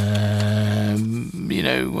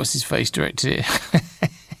 What's his face directed it?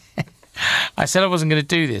 I said I wasn't going to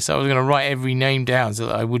do this. I was going to write every name down so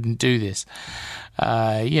that I wouldn't do this.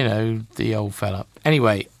 The old fella.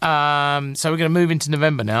 Anyway, so we're going to move into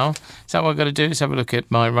November now. Is that what I've got to do? Let's have a look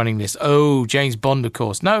at my running list. Oh, James Bond, of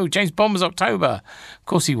course. No, James Bond was October. Of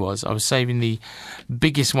course he was. I was saving the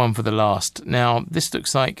biggest one for the last. Now, this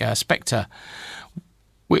looks like Spectre,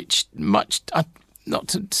 which not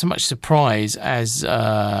so much surprise as...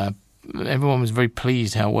 everyone was very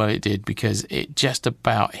pleased how well it did, because it just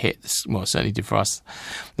about hit, well, certainly did for us,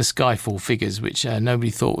 the Skyfall figures, which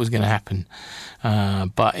nobody thought was going to happen.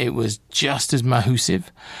 But it was just as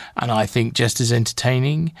mahusive, and I think just as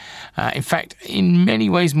entertaining. In fact, in many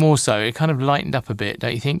ways more so. It kind of lightened up a bit,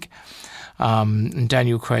 don't you think? And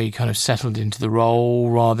Daniel Craig kind of settled into the role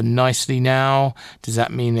rather nicely now. Does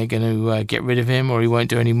that mean they're going to get rid of him, or he won't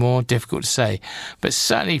do any more? Difficult to say. But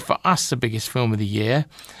certainly for us, the biggest film of the year.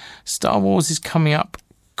 Star Wars is coming up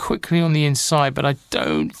quickly on the inside, but I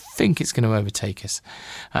don't think it's going to overtake us.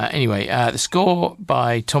 Anyway, the score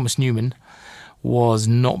by Thomas Newman was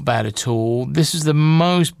not bad at all. This is the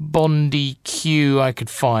most Bondy cue I could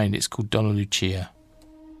find. It's called Donna Lucia.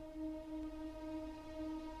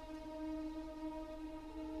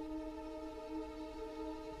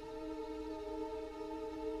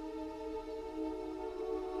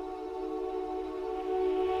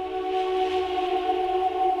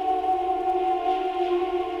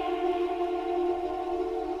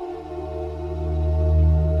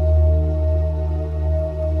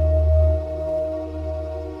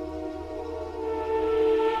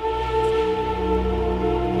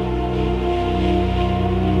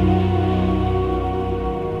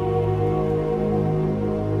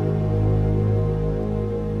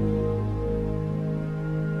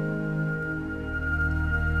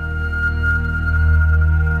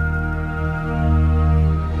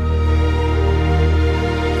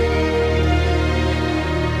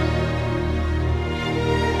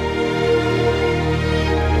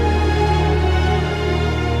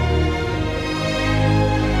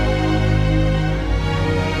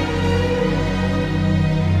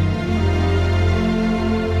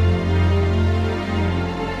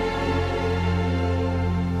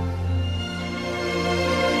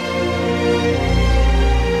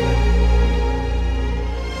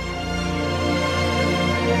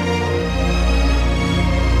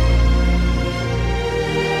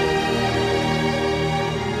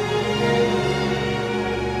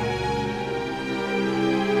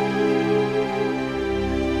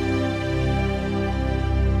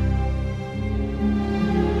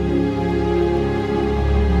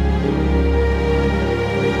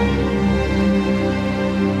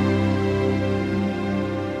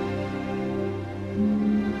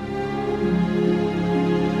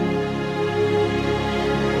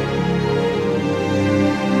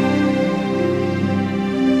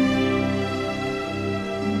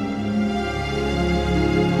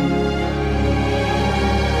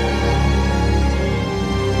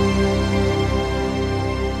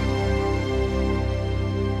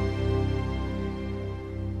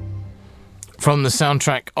 from the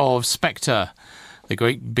soundtrack of Spectre, the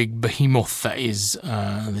great big behemoth that is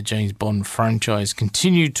the James Bond franchise,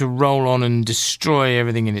 continued to roll on and destroy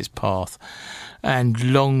everything in its path.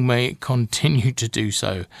 And long may it continue to do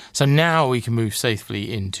so. So now we can move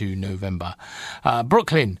safely into November.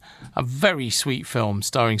 Brooklyn, a very sweet film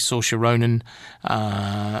starring Saoirse Ronan,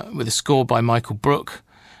 with a score by Michael Brook.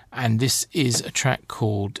 And this is a track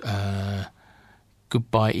called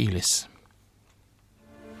Goodbye Elis.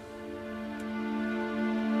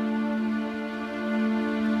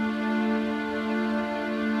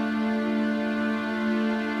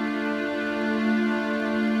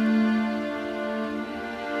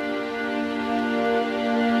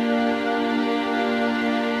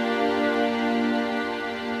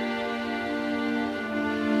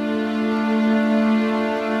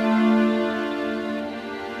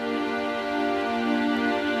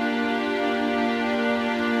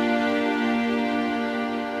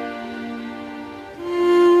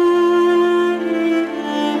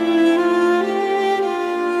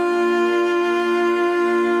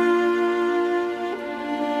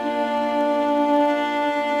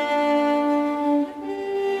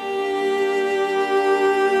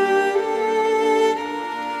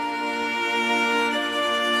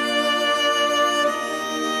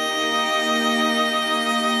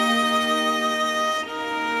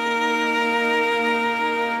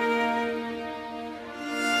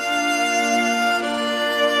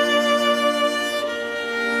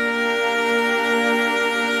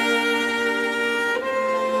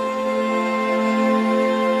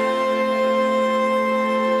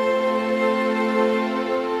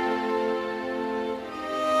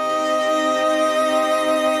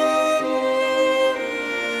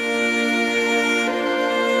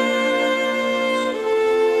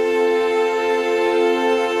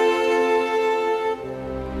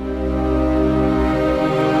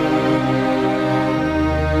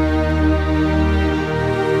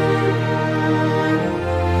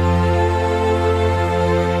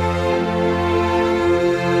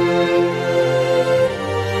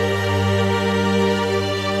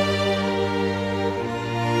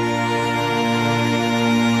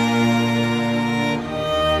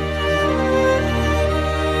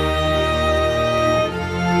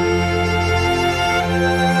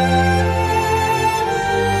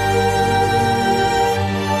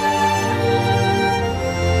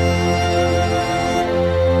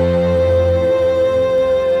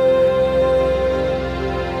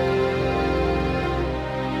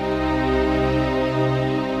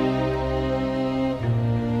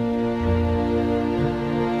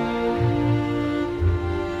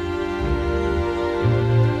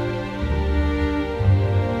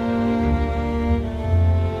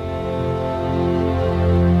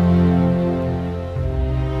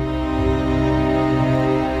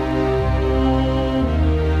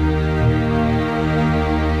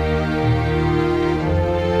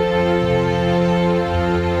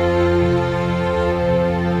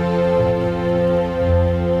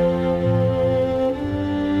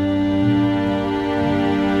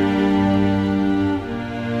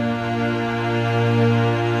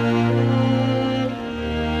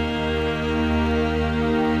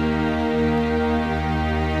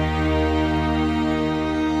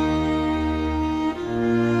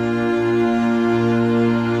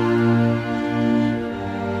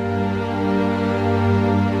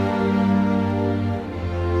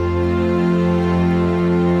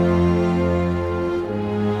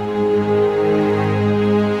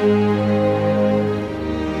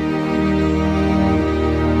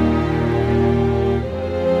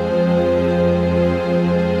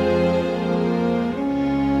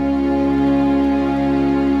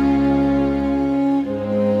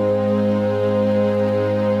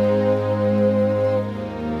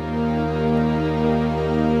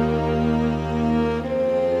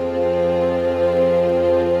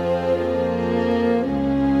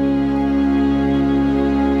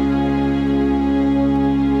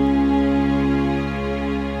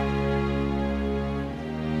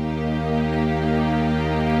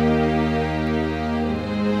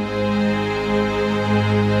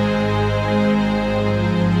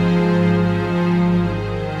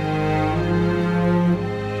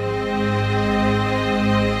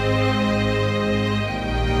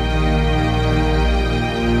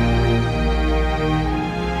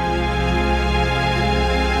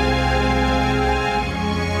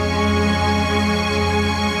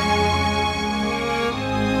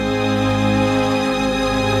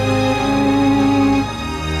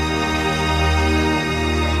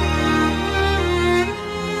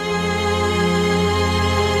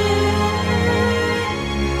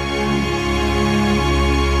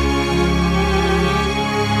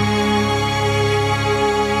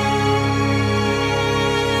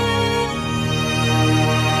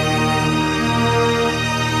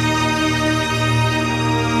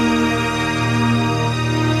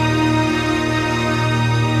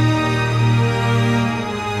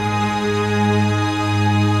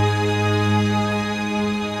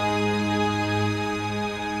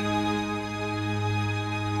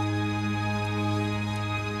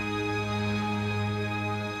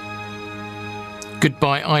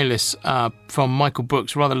 Goodbye Eyeless from Michael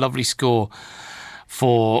Brooks, rather lovely score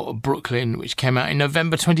for Brooklyn, which came out in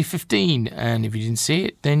November 2015. And if you didn't see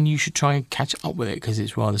it, then you should try and catch up with it because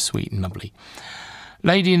it's rather sweet and lovely.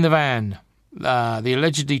 Lady in the Van, the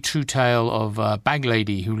allegedly true tale of a bag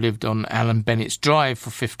lady who lived on Alan Bennett's Drive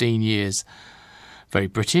for 15 years. Very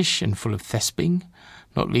British and full of thesping,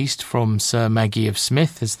 not least from Sir Maggie of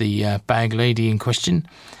Smith as the bag lady in question.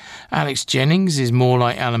 Alex Jennings is more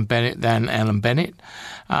like Alan Bennett than Alan Bennett.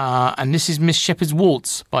 And this is Miss Shepherd's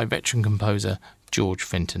Waltz by veteran composer George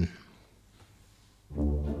Fenton.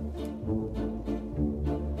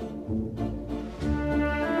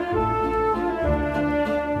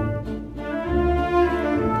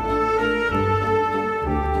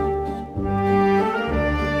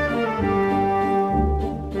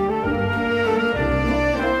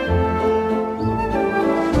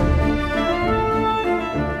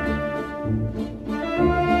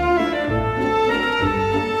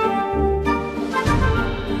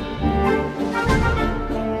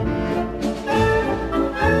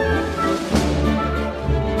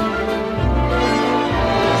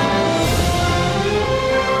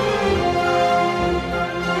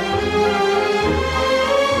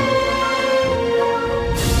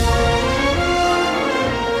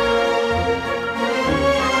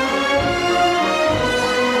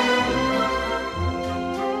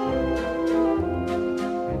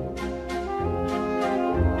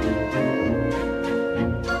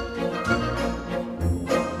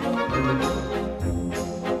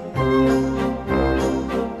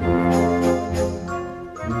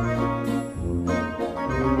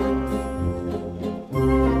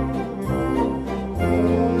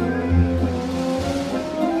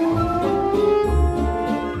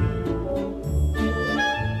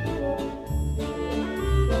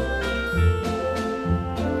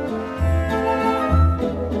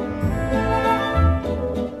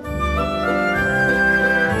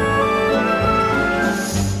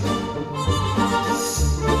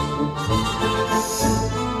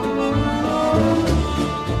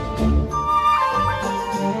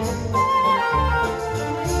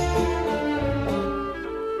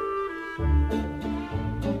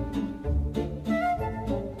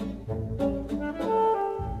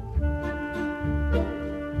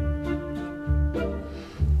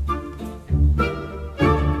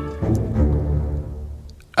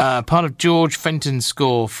 Part of George Fenton's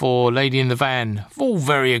score for Lady in the Van. All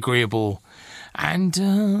very agreeable and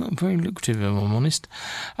very lucrative, if I'm honest.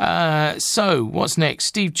 So, what's next?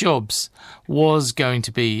 Steve Jobs was going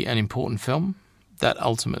to be an important film that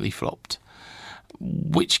ultimately flopped,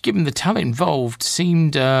 which, given the talent involved,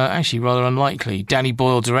 seemed actually rather unlikely. Danny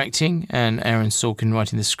Boyle directing and Aaron Sorkin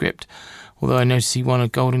writing the script, although I noticed he won a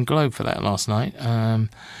Golden Globe for that last night,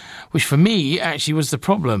 which for me actually was the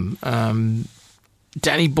problem.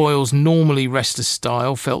 Danny Boyle's normally restless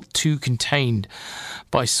style felt too contained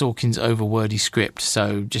by Sorkin's overwordy script,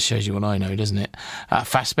 so just shows you what I know, doesn't it?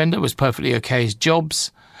 Fassbender was perfectly okay as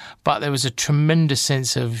Jobs, but there was a tremendous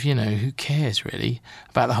sense of, who cares really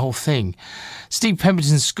about the whole thing. Steve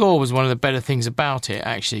Pemberton's score was one of the better things about it,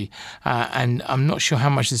 actually, and I'm not sure how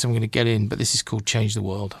much of this I'm going to get in, but this is called Change the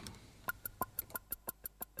World.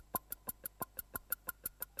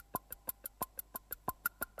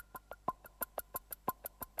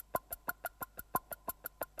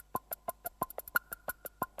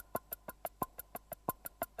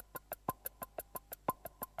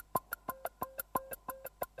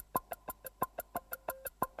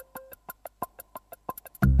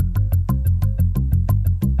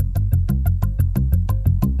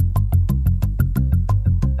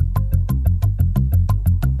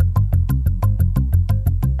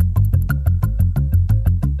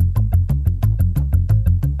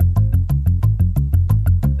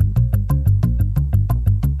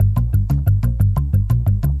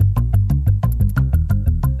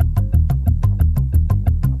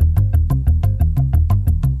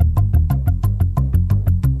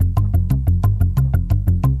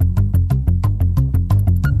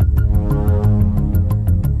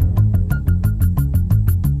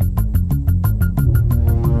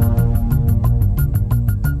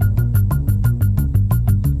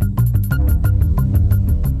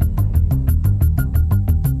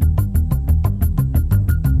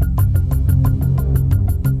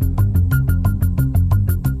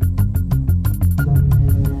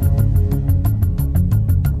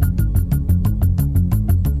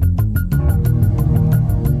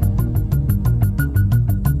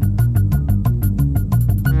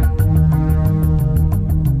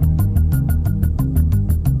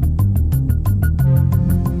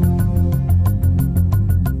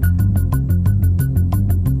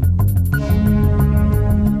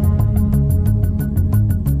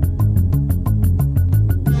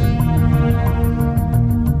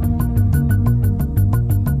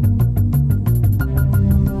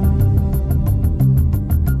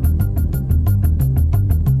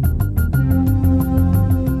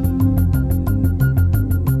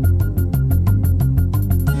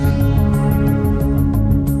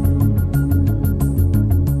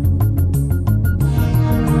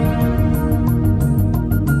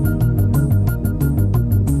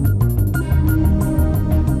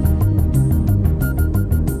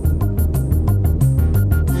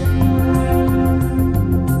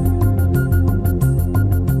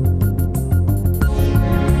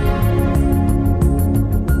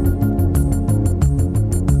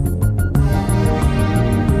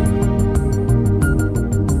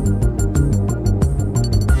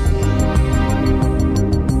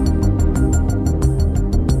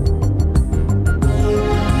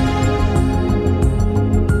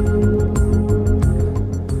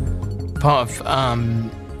 part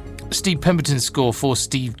of Steve Pemberton's score for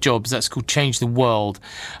Steve Jobs. That's called Change the World.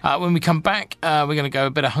 When we come back, we're going to go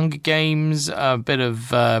a bit of Hunger Games, a bit of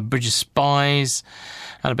Bridge of Spies,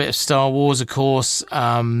 and a bit of Star Wars, of course,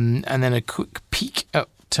 and then a quick peek at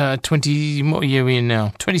what year are we in now?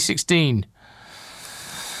 2016.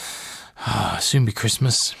 Soon be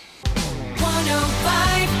Christmas.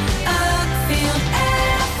 105 Upfield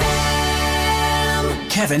FM.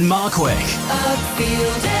 Kevin Markwick.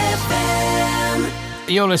 Upfield FM.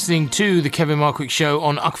 You're listening to the Kevin Markwick Show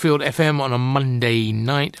on Uckfield FM on a Monday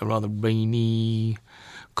night, a rather rainy,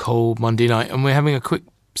 cold Monday night, and we're having a quick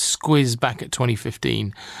squiz back at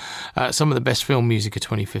 2015. Some of the best film music of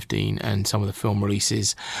 2015 and some of the film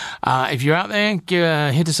releases. If you're out there,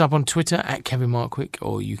 hit us up on Twitter at Kevin Markwick,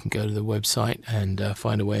 or you can go to the website and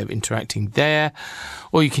find a way of interacting there,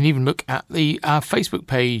 or you can even look at the Facebook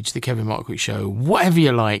page, the Kevin Markwick Show. Whatever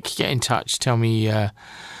you like, get in touch, tell me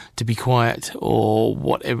to be quiet or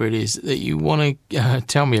whatever it is that you want to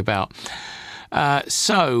tell me about.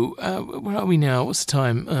 So where are we now? What's the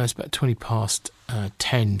time? It's about 20 past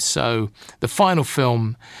 10. So the final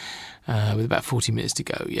film, with about 40 minutes to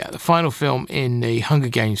go. Yeah, the final film in the Hunger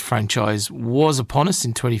Games franchise was upon us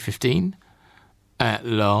in 2015. At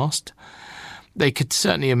last. They could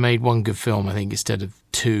certainly have made one good film, I think, instead of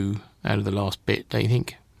two out of the last bit, don't you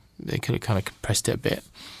think? They could have kind of compressed it a bit.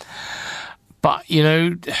 But, you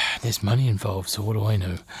know, there's money involved, so what do I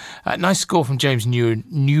know? Nice score from James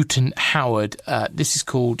Newton Howard. This is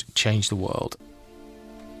called Change the World.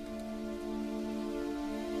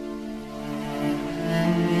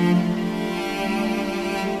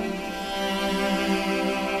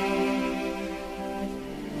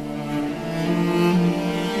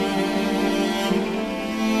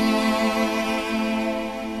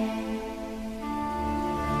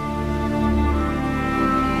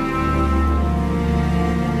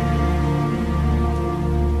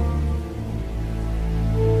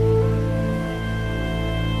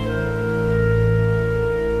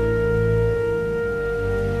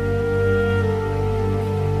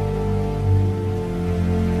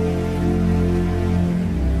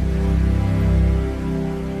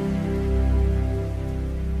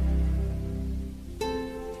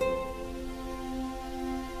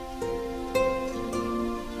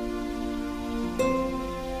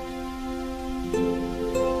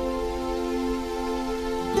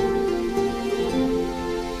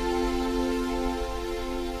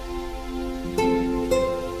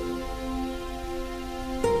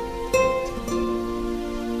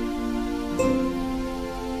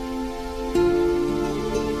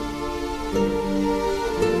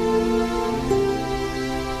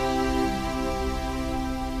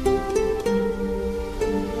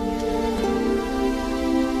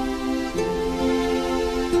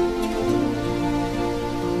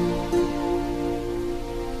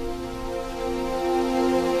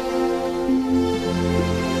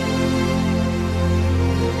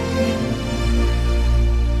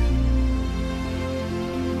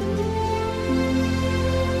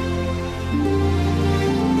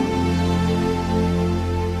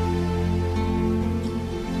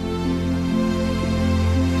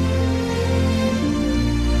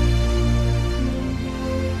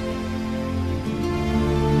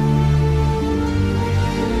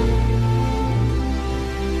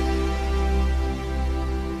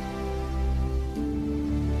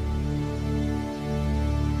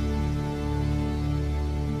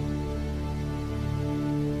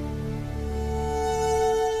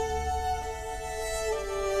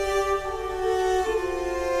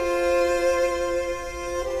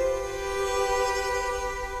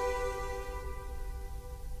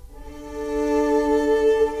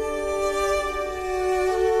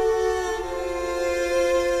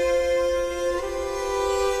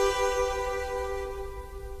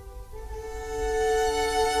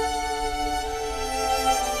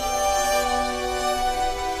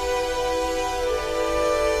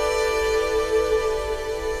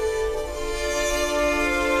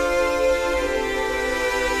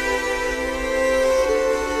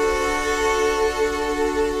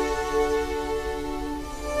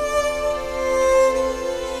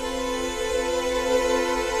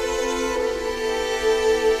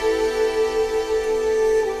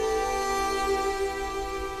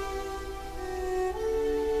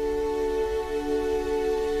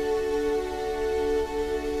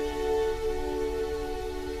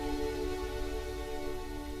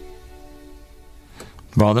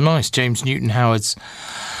 Rather nice. James Newton Howard's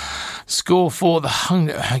score for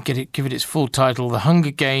give it its full title, The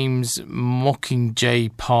Hunger Games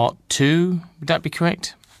Mockingjay Part 2. Would that be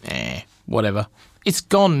correct? Whatever. It's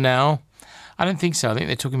gone now. I don't think so. I think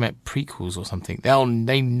they're talking about prequels or something.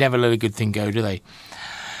 They never let a good thing go, do they?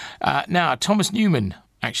 Now, Thomas Newman,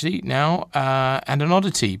 actually, now, and an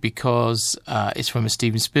oddity because it's from a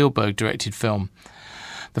Steven Spielberg-directed film.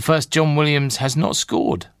 The first John Williams has not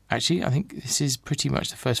scored. Actually, I think this is pretty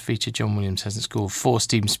much the first feature John Williams hasn't scored for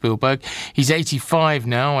Steven Spielberg. He's 85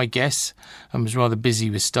 now, I guess, and was rather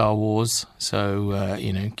busy with Star Wars. So,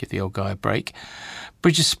 give the old guy a break.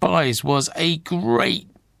 Bridge of Spies was a great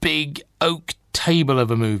big oak table of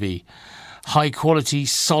a movie. High quality,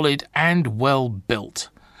 solid, and well built.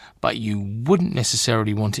 But you wouldn't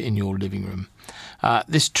necessarily want it in your living room.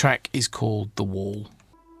 This track is called The Wall.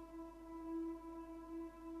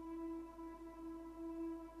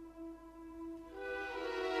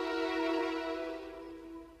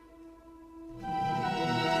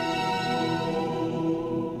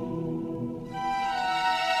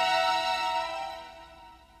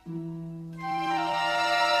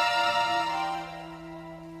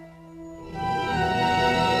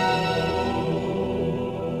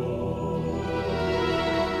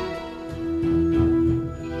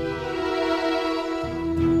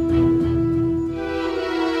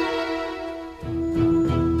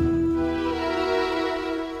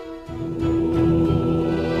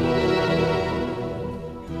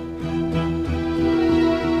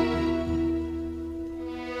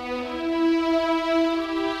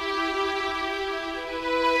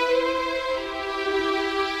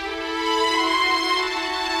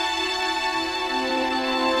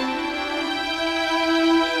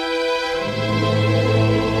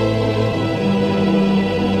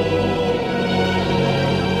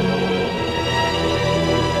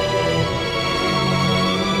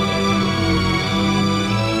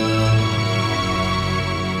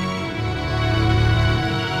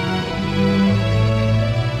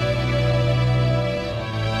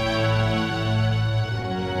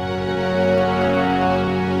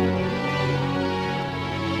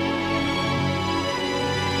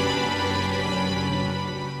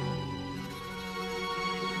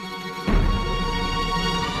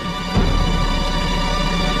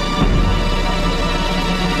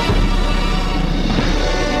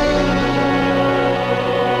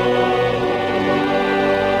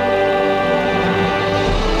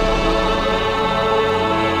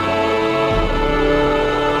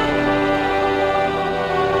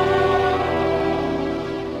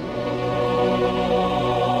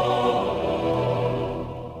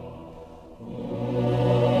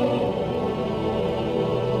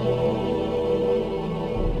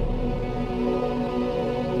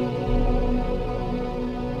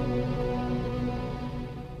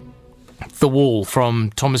 The Wall from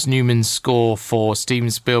Thomas Newman's score for Steven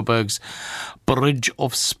Spielberg's Bridge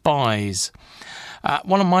of Spies.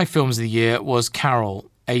 One of my films of the year was Carol,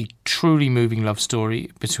 a truly moving love story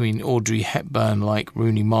between Audrey Hepburn-like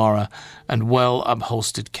Rooney Mara and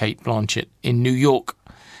well-upholstered Kate Blanchett in New York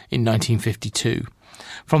in 1952.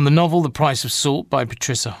 From the novel The Price of Salt by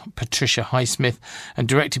Patricia Highsmith and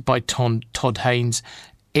directed by Todd Haynes,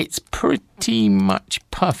 it's pretty much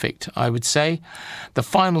perfect, I would say. The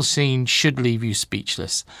final scene should leave you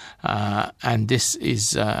speechless. And this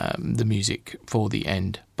is the music for the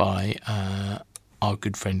end by our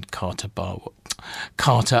good friend Carter Burwell.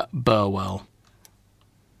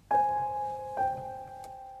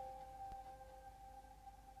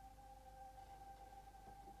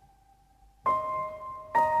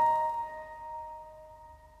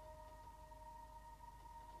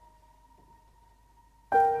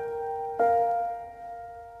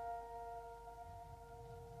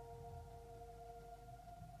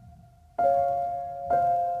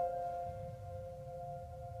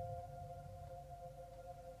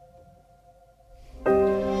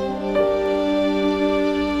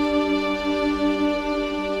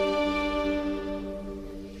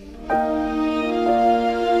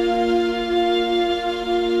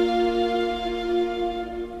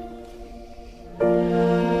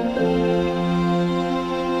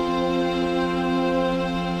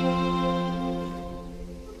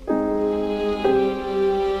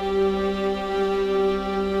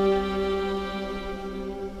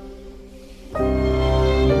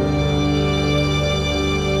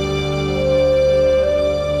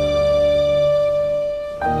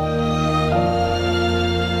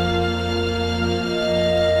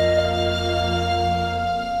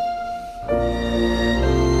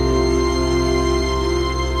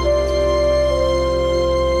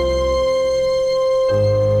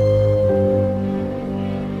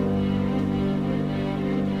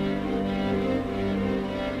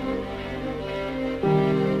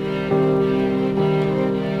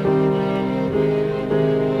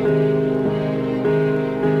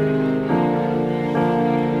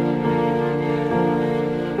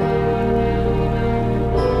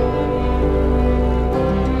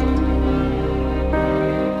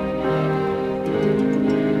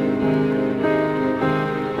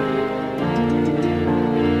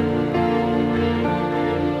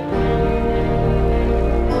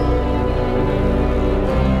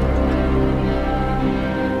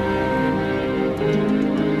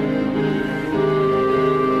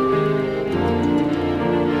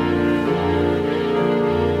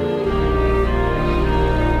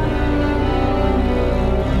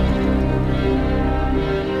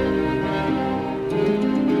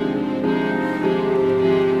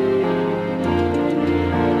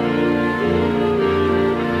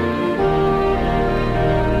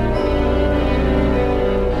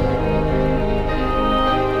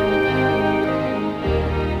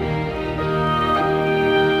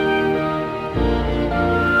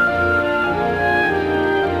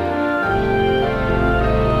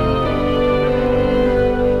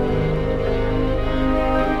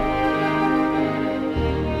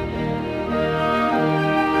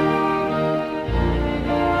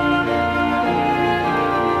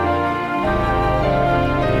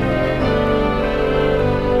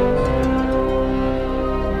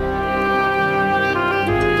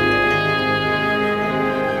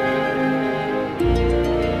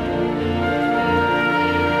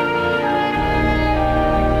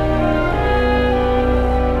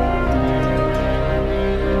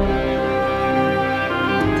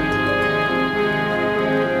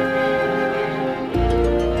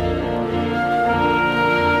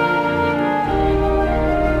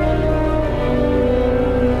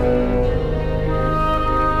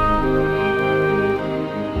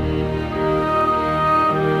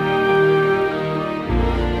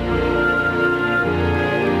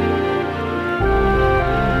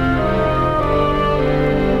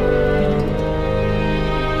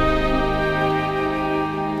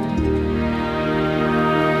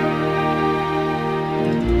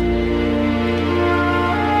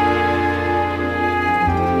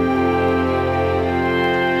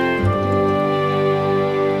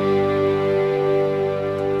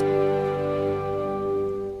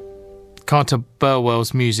 Carter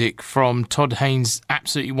Burwell's music from Todd Haynes'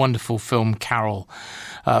 absolutely wonderful film Carol.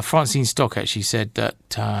 Francine Stock actually said that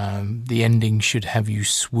the ending should have you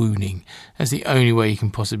swooning. That's the only way you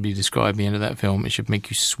can possibly describe the end of that film. It should make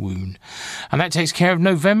you swoon. And that takes care of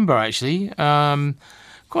November, actually.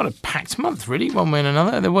 Quite a packed month, really, one way and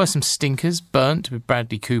another. There were some stinkers. Burnt with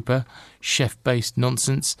Bradley Cooper, chef-based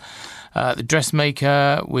nonsense. The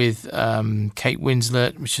Dressmaker with Kate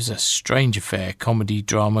Winslet, which is a strange affair, comedy,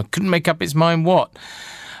 drama. Couldn't make up its mind what.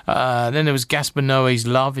 Then there was Gaspar Noé's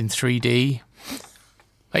Love in 3D.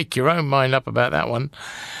 Make your own mind up about that one.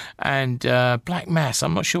 And Black Mass,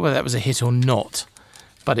 I'm not sure whether that was a hit or not,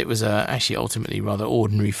 but it was actually ultimately rather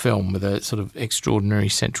ordinary film with a sort of extraordinary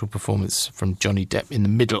central performance from Johnny Depp in the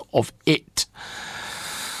middle of it.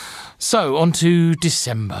 So, on to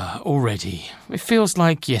December already. It feels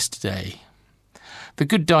like yesterday. The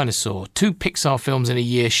Good Dinosaur, 2 Pixar films in a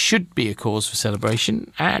year should be a cause for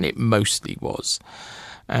celebration, and it mostly was.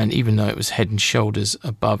 And even though it was head and shoulders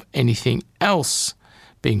above anything else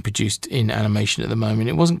being produced in animation at the moment,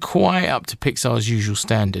 it wasn't quite up to Pixar's usual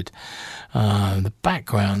standard. The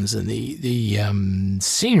backgrounds and the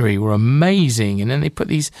scenery were amazing, and then they put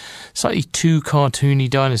these slightly too cartoony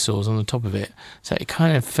dinosaurs on the top of it, so it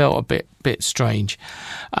kind of felt a bit strange.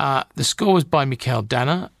 The score was by Michael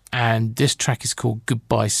Danner, and this track is called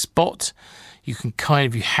Goodbye Spot. You can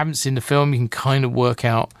if you haven't seen the film, you can kind of work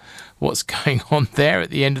out what's going on there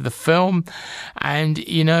at the end of the film. And,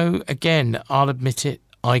 again, I'll admit it,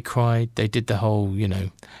 I cried. They did the whole, you're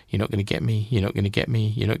not going to get me, you're not going to get me,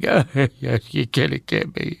 you're going to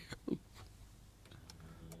get me.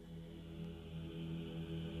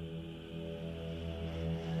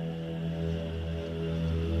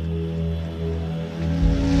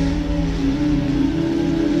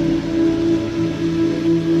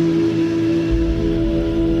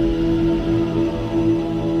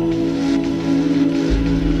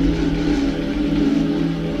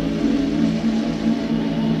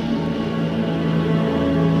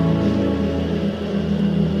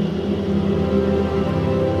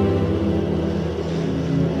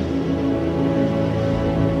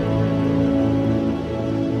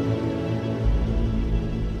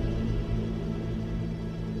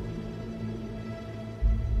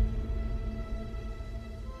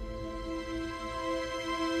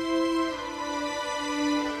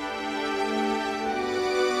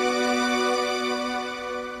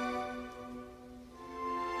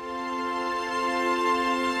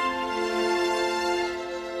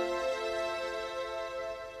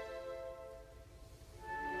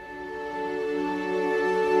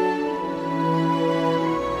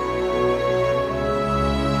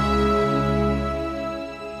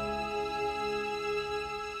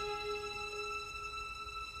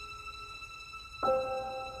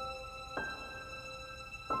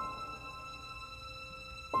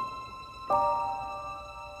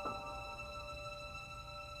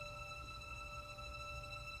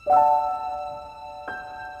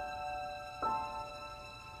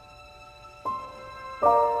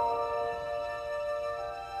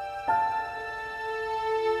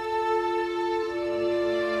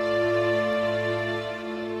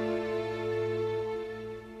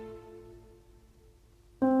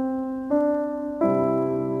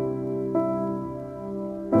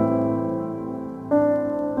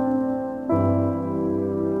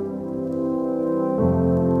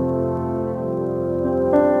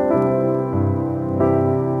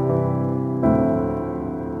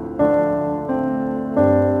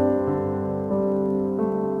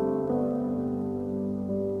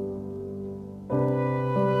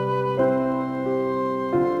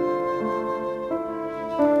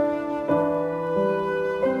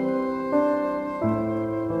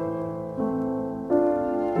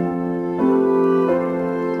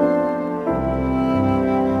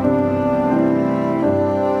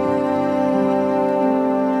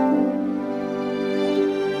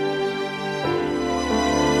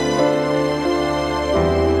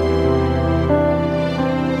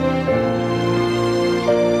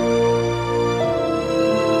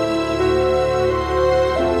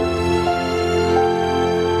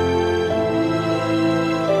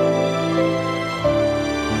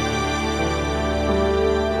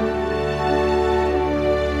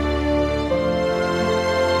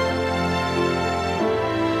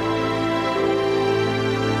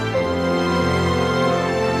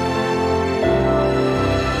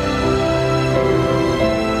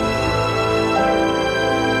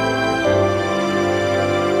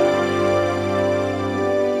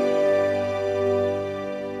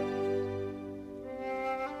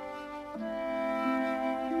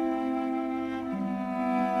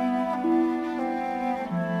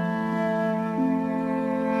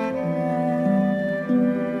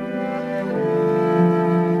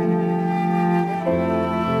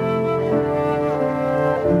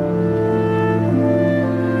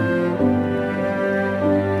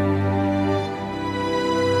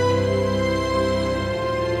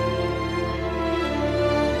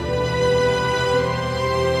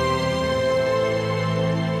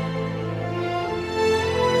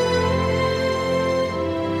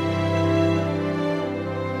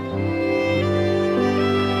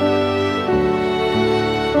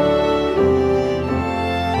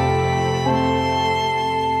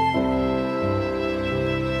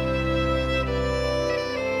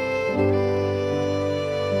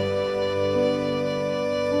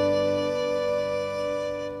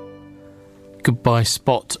 goodbye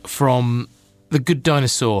spot from The Good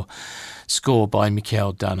Dinosaur, score by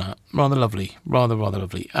Michael Danner. Rather lovely. Rather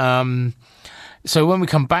lovely. So when we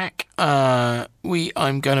come back, I'm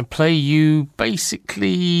going to play you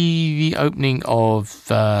basically the opening of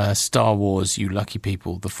Star Wars, you lucky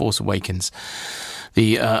people, The Force Awakens.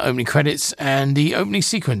 The opening credits and the opening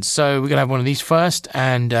sequence. So we're going to have one of these first,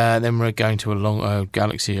 and then we're going to a long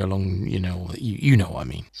galaxy along, you know what I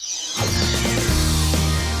mean.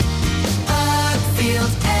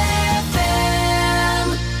 Field FM.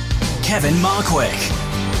 Kevin Markwick.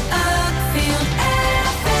 Field FM.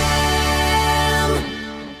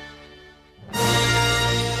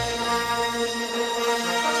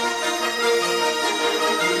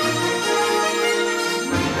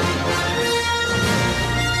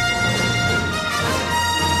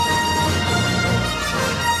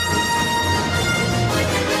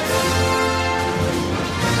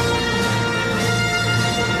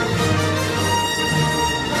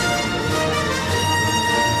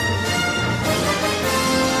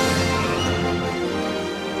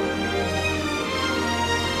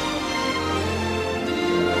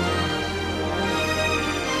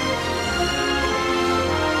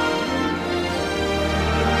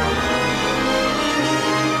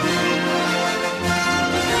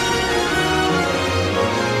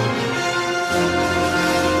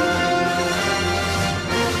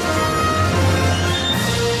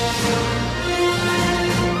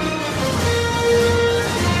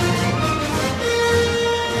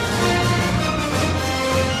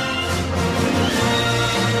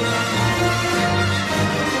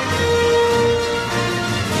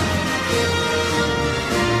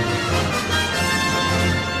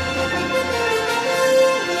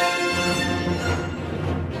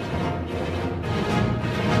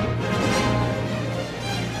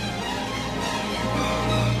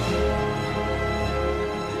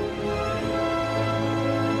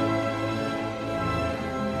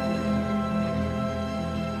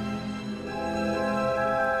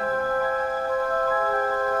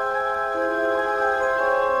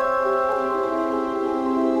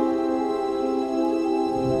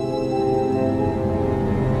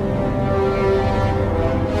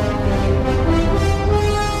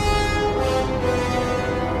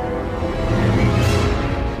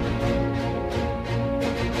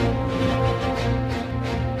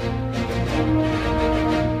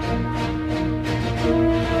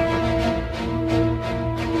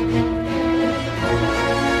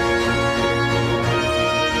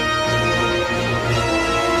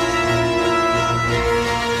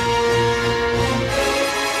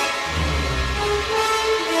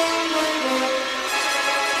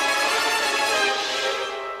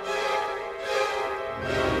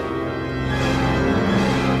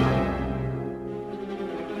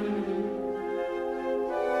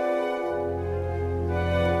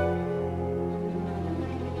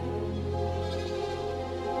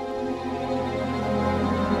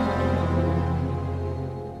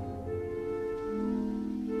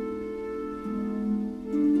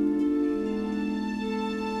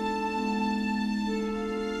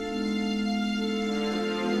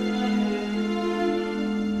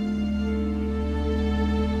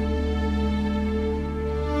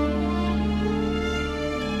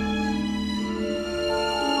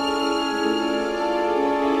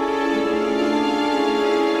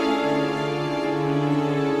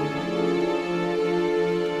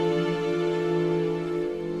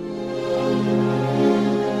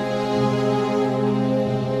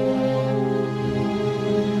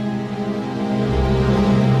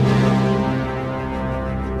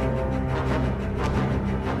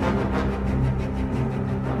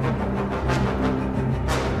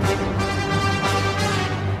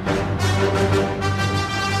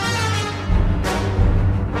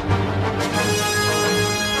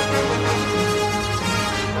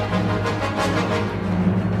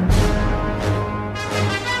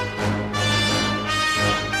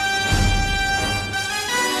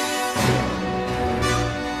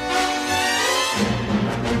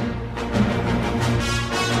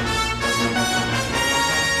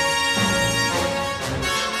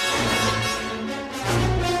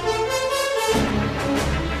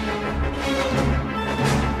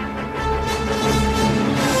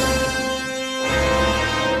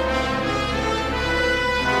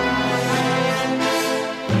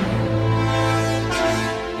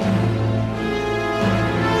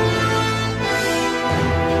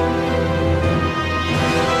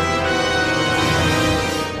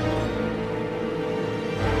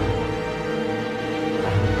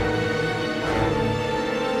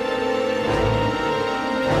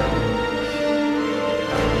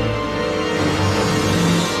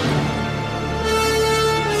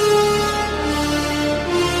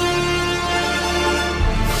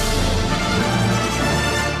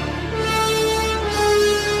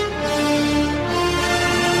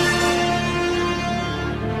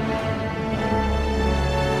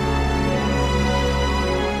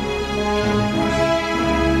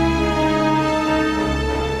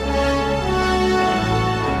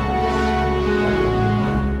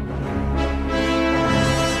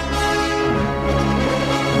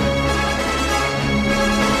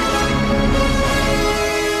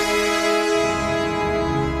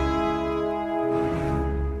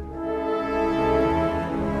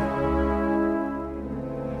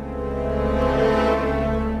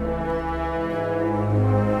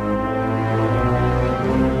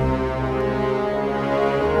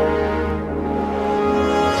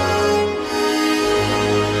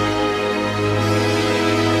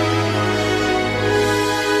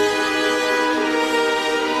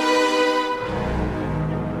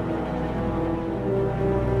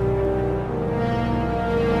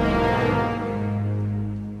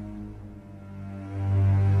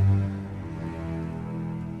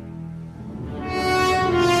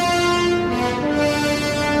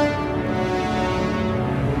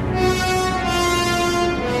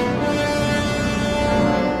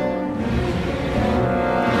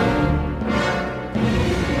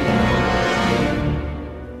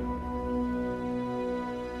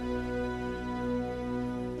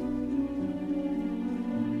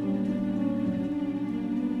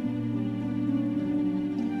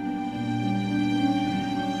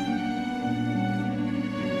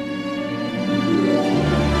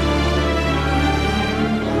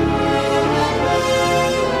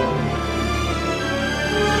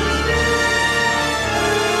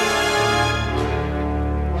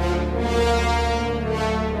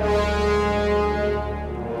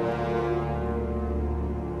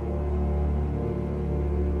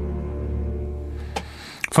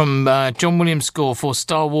 from John Williams' score for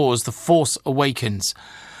Star Wars The Force Awakens.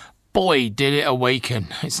 Boy, did it awaken.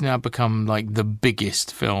 It's now become like the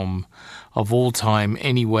biggest film of all time,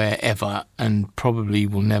 anywhere, ever, and probably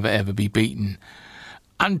will never, ever be beaten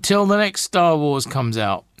until the next Star Wars comes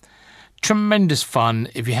out. Tremendous fun.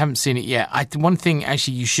 If you haven't seen it yet, one thing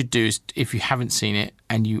actually you should do is, if you haven't seen it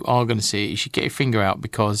and you are going to see it, you should get your finger out,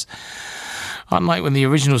 because unlike when the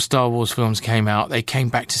original Star Wars films came out, they came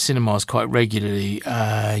back to cinemas quite regularly.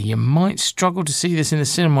 You might struggle to see this in the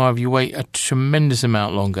cinema if you wait a tremendous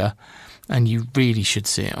amount longer, and you really should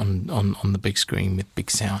see it on the big screen with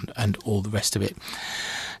big sound and all the rest of it.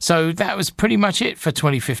 So that was pretty much it for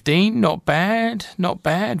 2015. Not bad.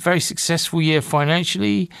 Very successful year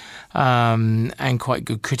financially, and quite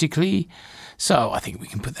good critically. So I think we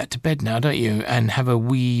can put that to bed now, don't you? And have a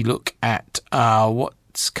wee look at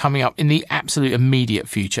what's coming up in the absolute immediate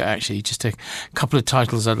future, actually. Just a couple of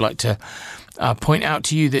titles I'd like to point out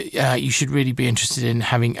to you that you should really be interested in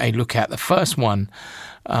having a look at. The first one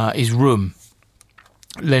is Room,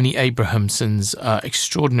 Lenny Abrahamson's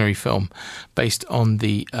extraordinary film based on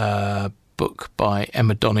the book by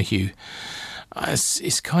Emma Donoghue.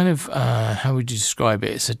 It's kind of, how would you describe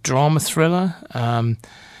it? It's a drama thriller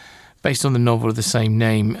based on the novel of the same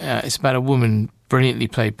name. It's about a woman brilliantly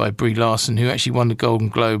played by Brie Larson, who actually won the Golden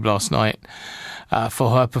Globe last night for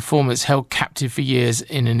her performance, held captive for years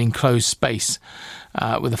in an enclosed space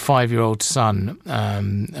with a 5-year-old son,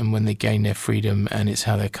 and when they gain their freedom, and it's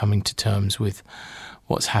how they're coming to terms with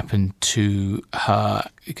what's happened to her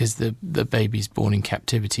because the baby's born in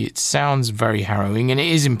captivity. It sounds very harrowing, and it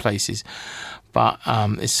is in places, but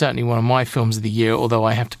it's certainly one of my films of the year, although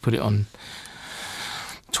I have to put it on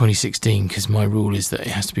 2016 because my rule is that it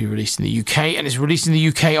has to be released in the UK, and it's released in the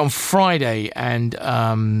UK on Friday, and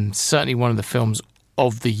certainly one of the films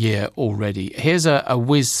of the year already. Here's a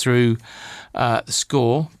whiz through the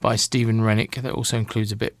score by Stephen Rennick that also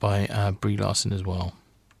includes a bit by Brie Larson as well.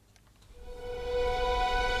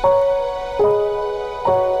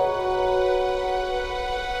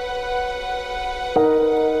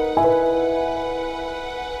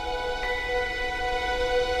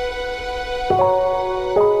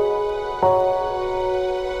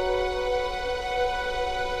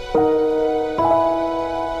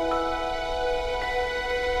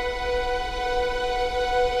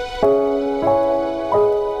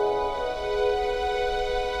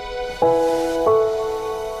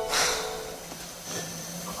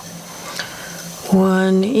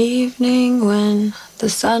 One evening when the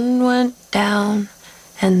sun went down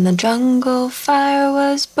and the jungle fire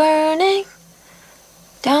was burning,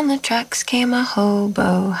 down the tracks came a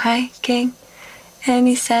hobo hiking, and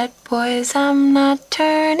he said, "Boys, I'm not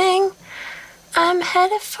turning. I'm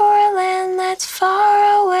headed for a land that's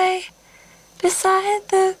far away, beside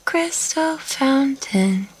the crystal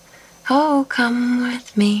fountain. Oh, come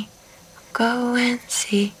with me, go and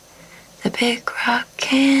see the big rock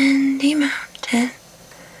candy mountain."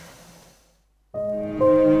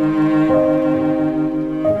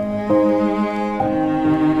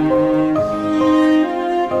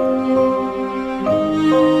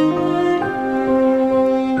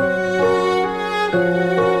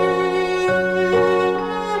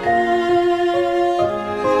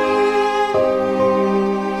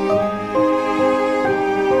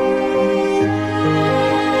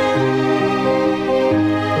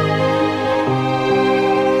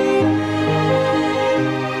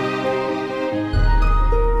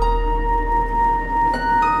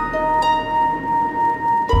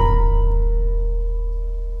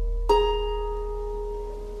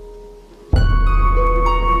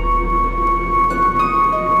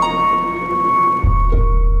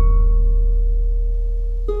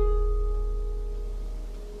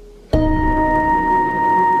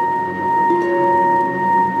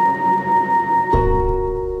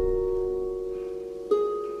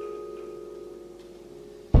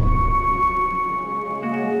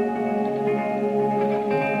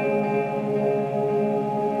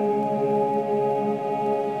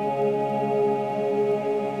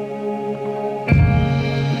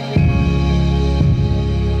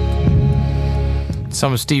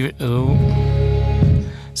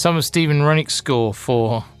 Some of Stephen Rennick's score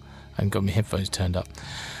for, I haven't got my headphones turned up,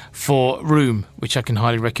 for Room, which I can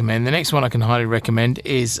highly recommend. The next one I can highly recommend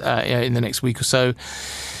is, in the next week or so,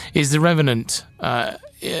 is The Revenant.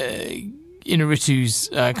 Inarritu's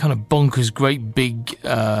kind of bonkers, great big,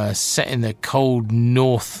 set in the cold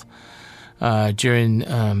north during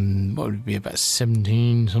what would it be, about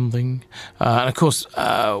 17 something, and of course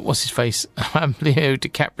what's his face, Leo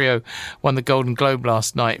DiCaprio won the Golden Globe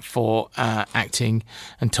last night for acting,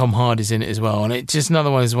 and Tom Hardy's in it as well, and it's just another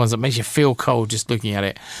one of those ones that makes you feel cold just looking at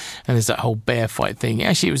it. And there's that whole bear fight thing.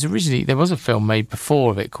 Actually, it was originally, there was a film made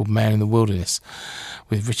before of it called Man in the Wilderness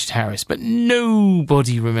with Richard Harris, but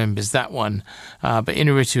nobody remembers that one. But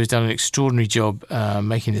Inarritu has done an extraordinary job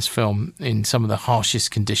making this film in some of the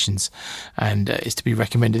harshest conditions, and is to be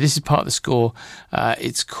recommended. This is part of the score.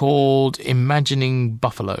 It's called Imagining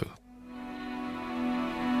Buffalo.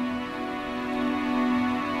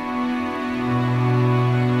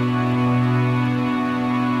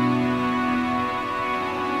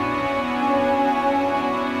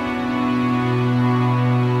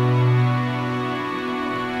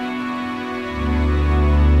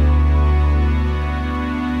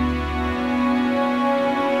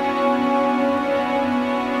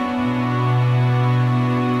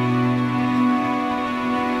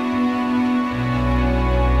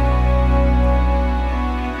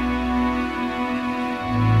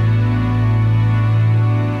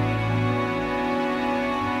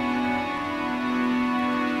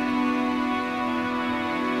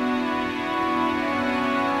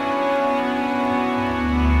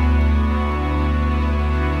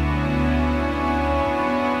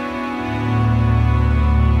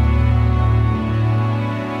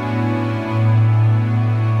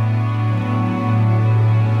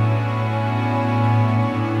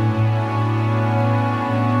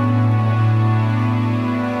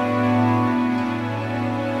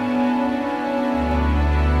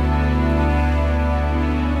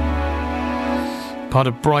 Part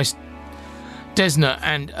of Bryce Dessner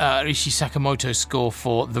and Rishi Sakamoto's score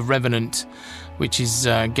for The Revenant, which is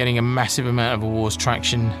getting a massive amount of awards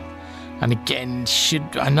traction. And again,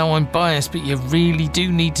 I know I'm biased, but you really do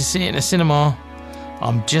need to see it in a cinema.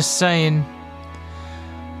 I'm just saying.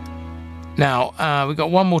 Now, we've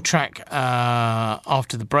got one more track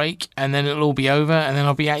after the break, and then it'll all be over, and then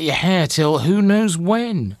I'll be at your hair till who knows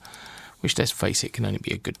when. Which, let's face it, can only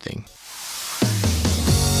be a good thing.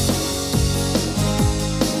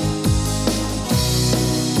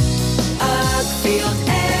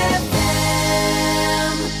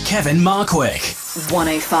 Kevin Markwick.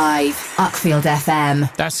 105 Uckfield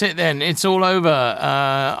FM. That's it then. It's all over.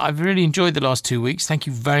 I've really enjoyed the last 2 weeks. Thank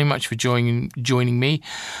you very much for joining me.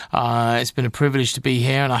 It's been a privilege to be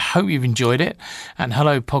here, and I hope you've enjoyed it. And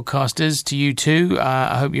hello, podcasters, to you too.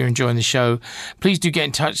 I hope you're enjoying the show. Please do get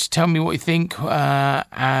in touch. Tell me what you think,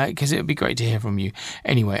 because it would be great to hear from you.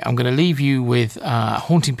 Anyway, I'm going to leave you with a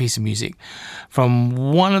haunting piece of music from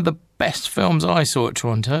one of the best films I saw at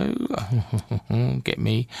Toronto, get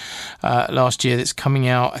me, last year, that's coming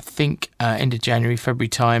out, I think, end of January, February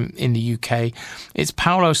time in the UK. It's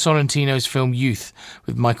Paolo Sorrentino's film Youth,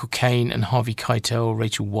 with Michael Caine and Harvey Keitel,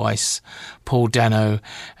 Rachel Weisz, Paul Dano,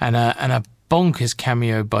 and a bonkers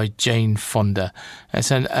cameo by Jane Fonda. It's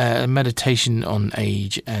a meditation on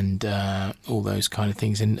age and all those kind of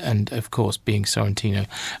things, and of course, being Sorrentino,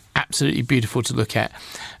 absolutely beautiful to look at.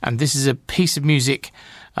 And this is a piece of music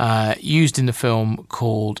used in the film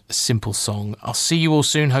called Simple Song. I'll see you all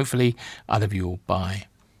soon, hopefully. I love you all. Bye.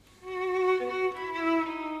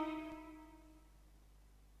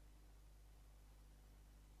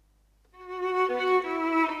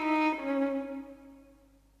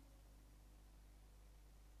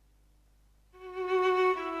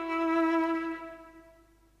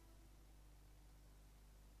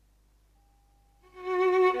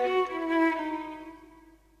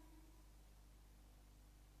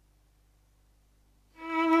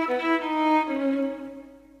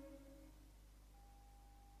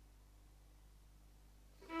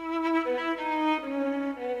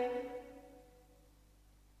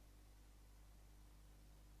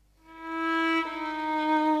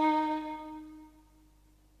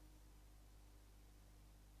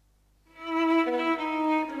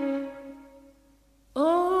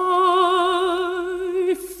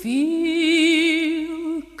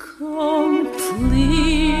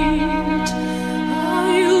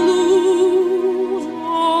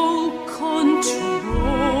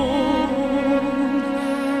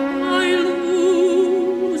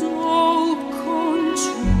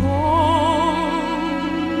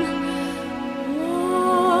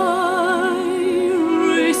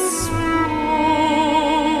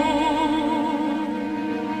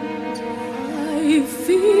 I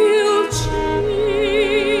feel cheap.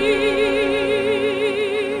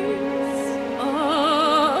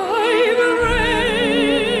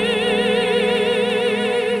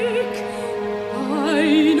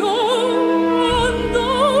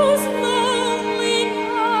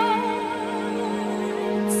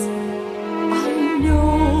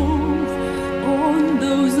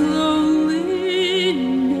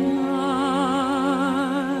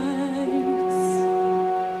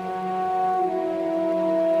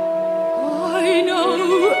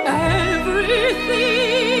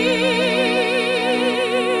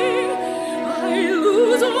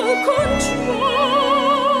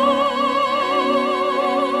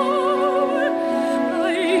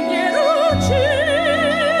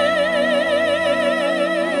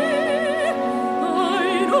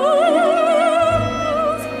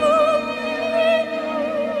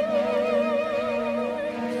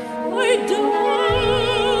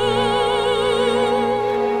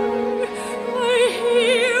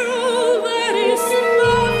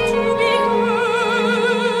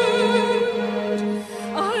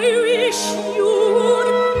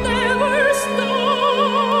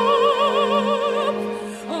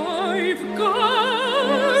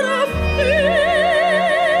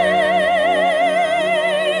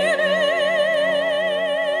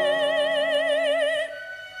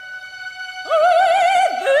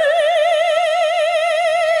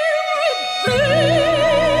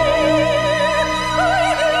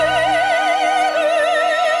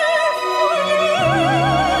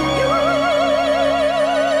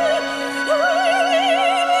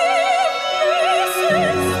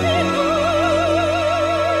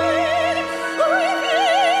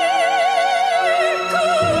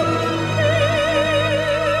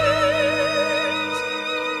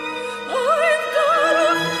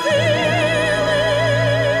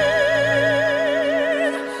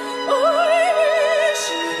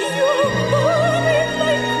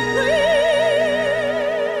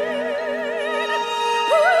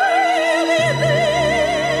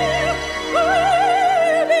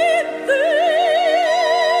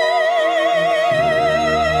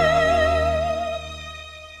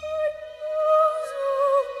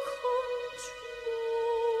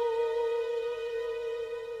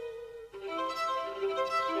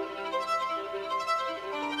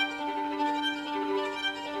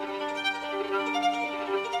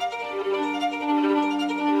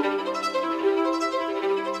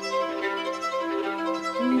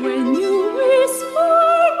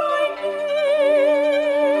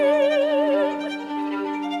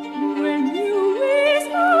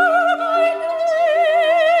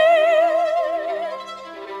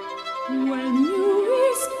 When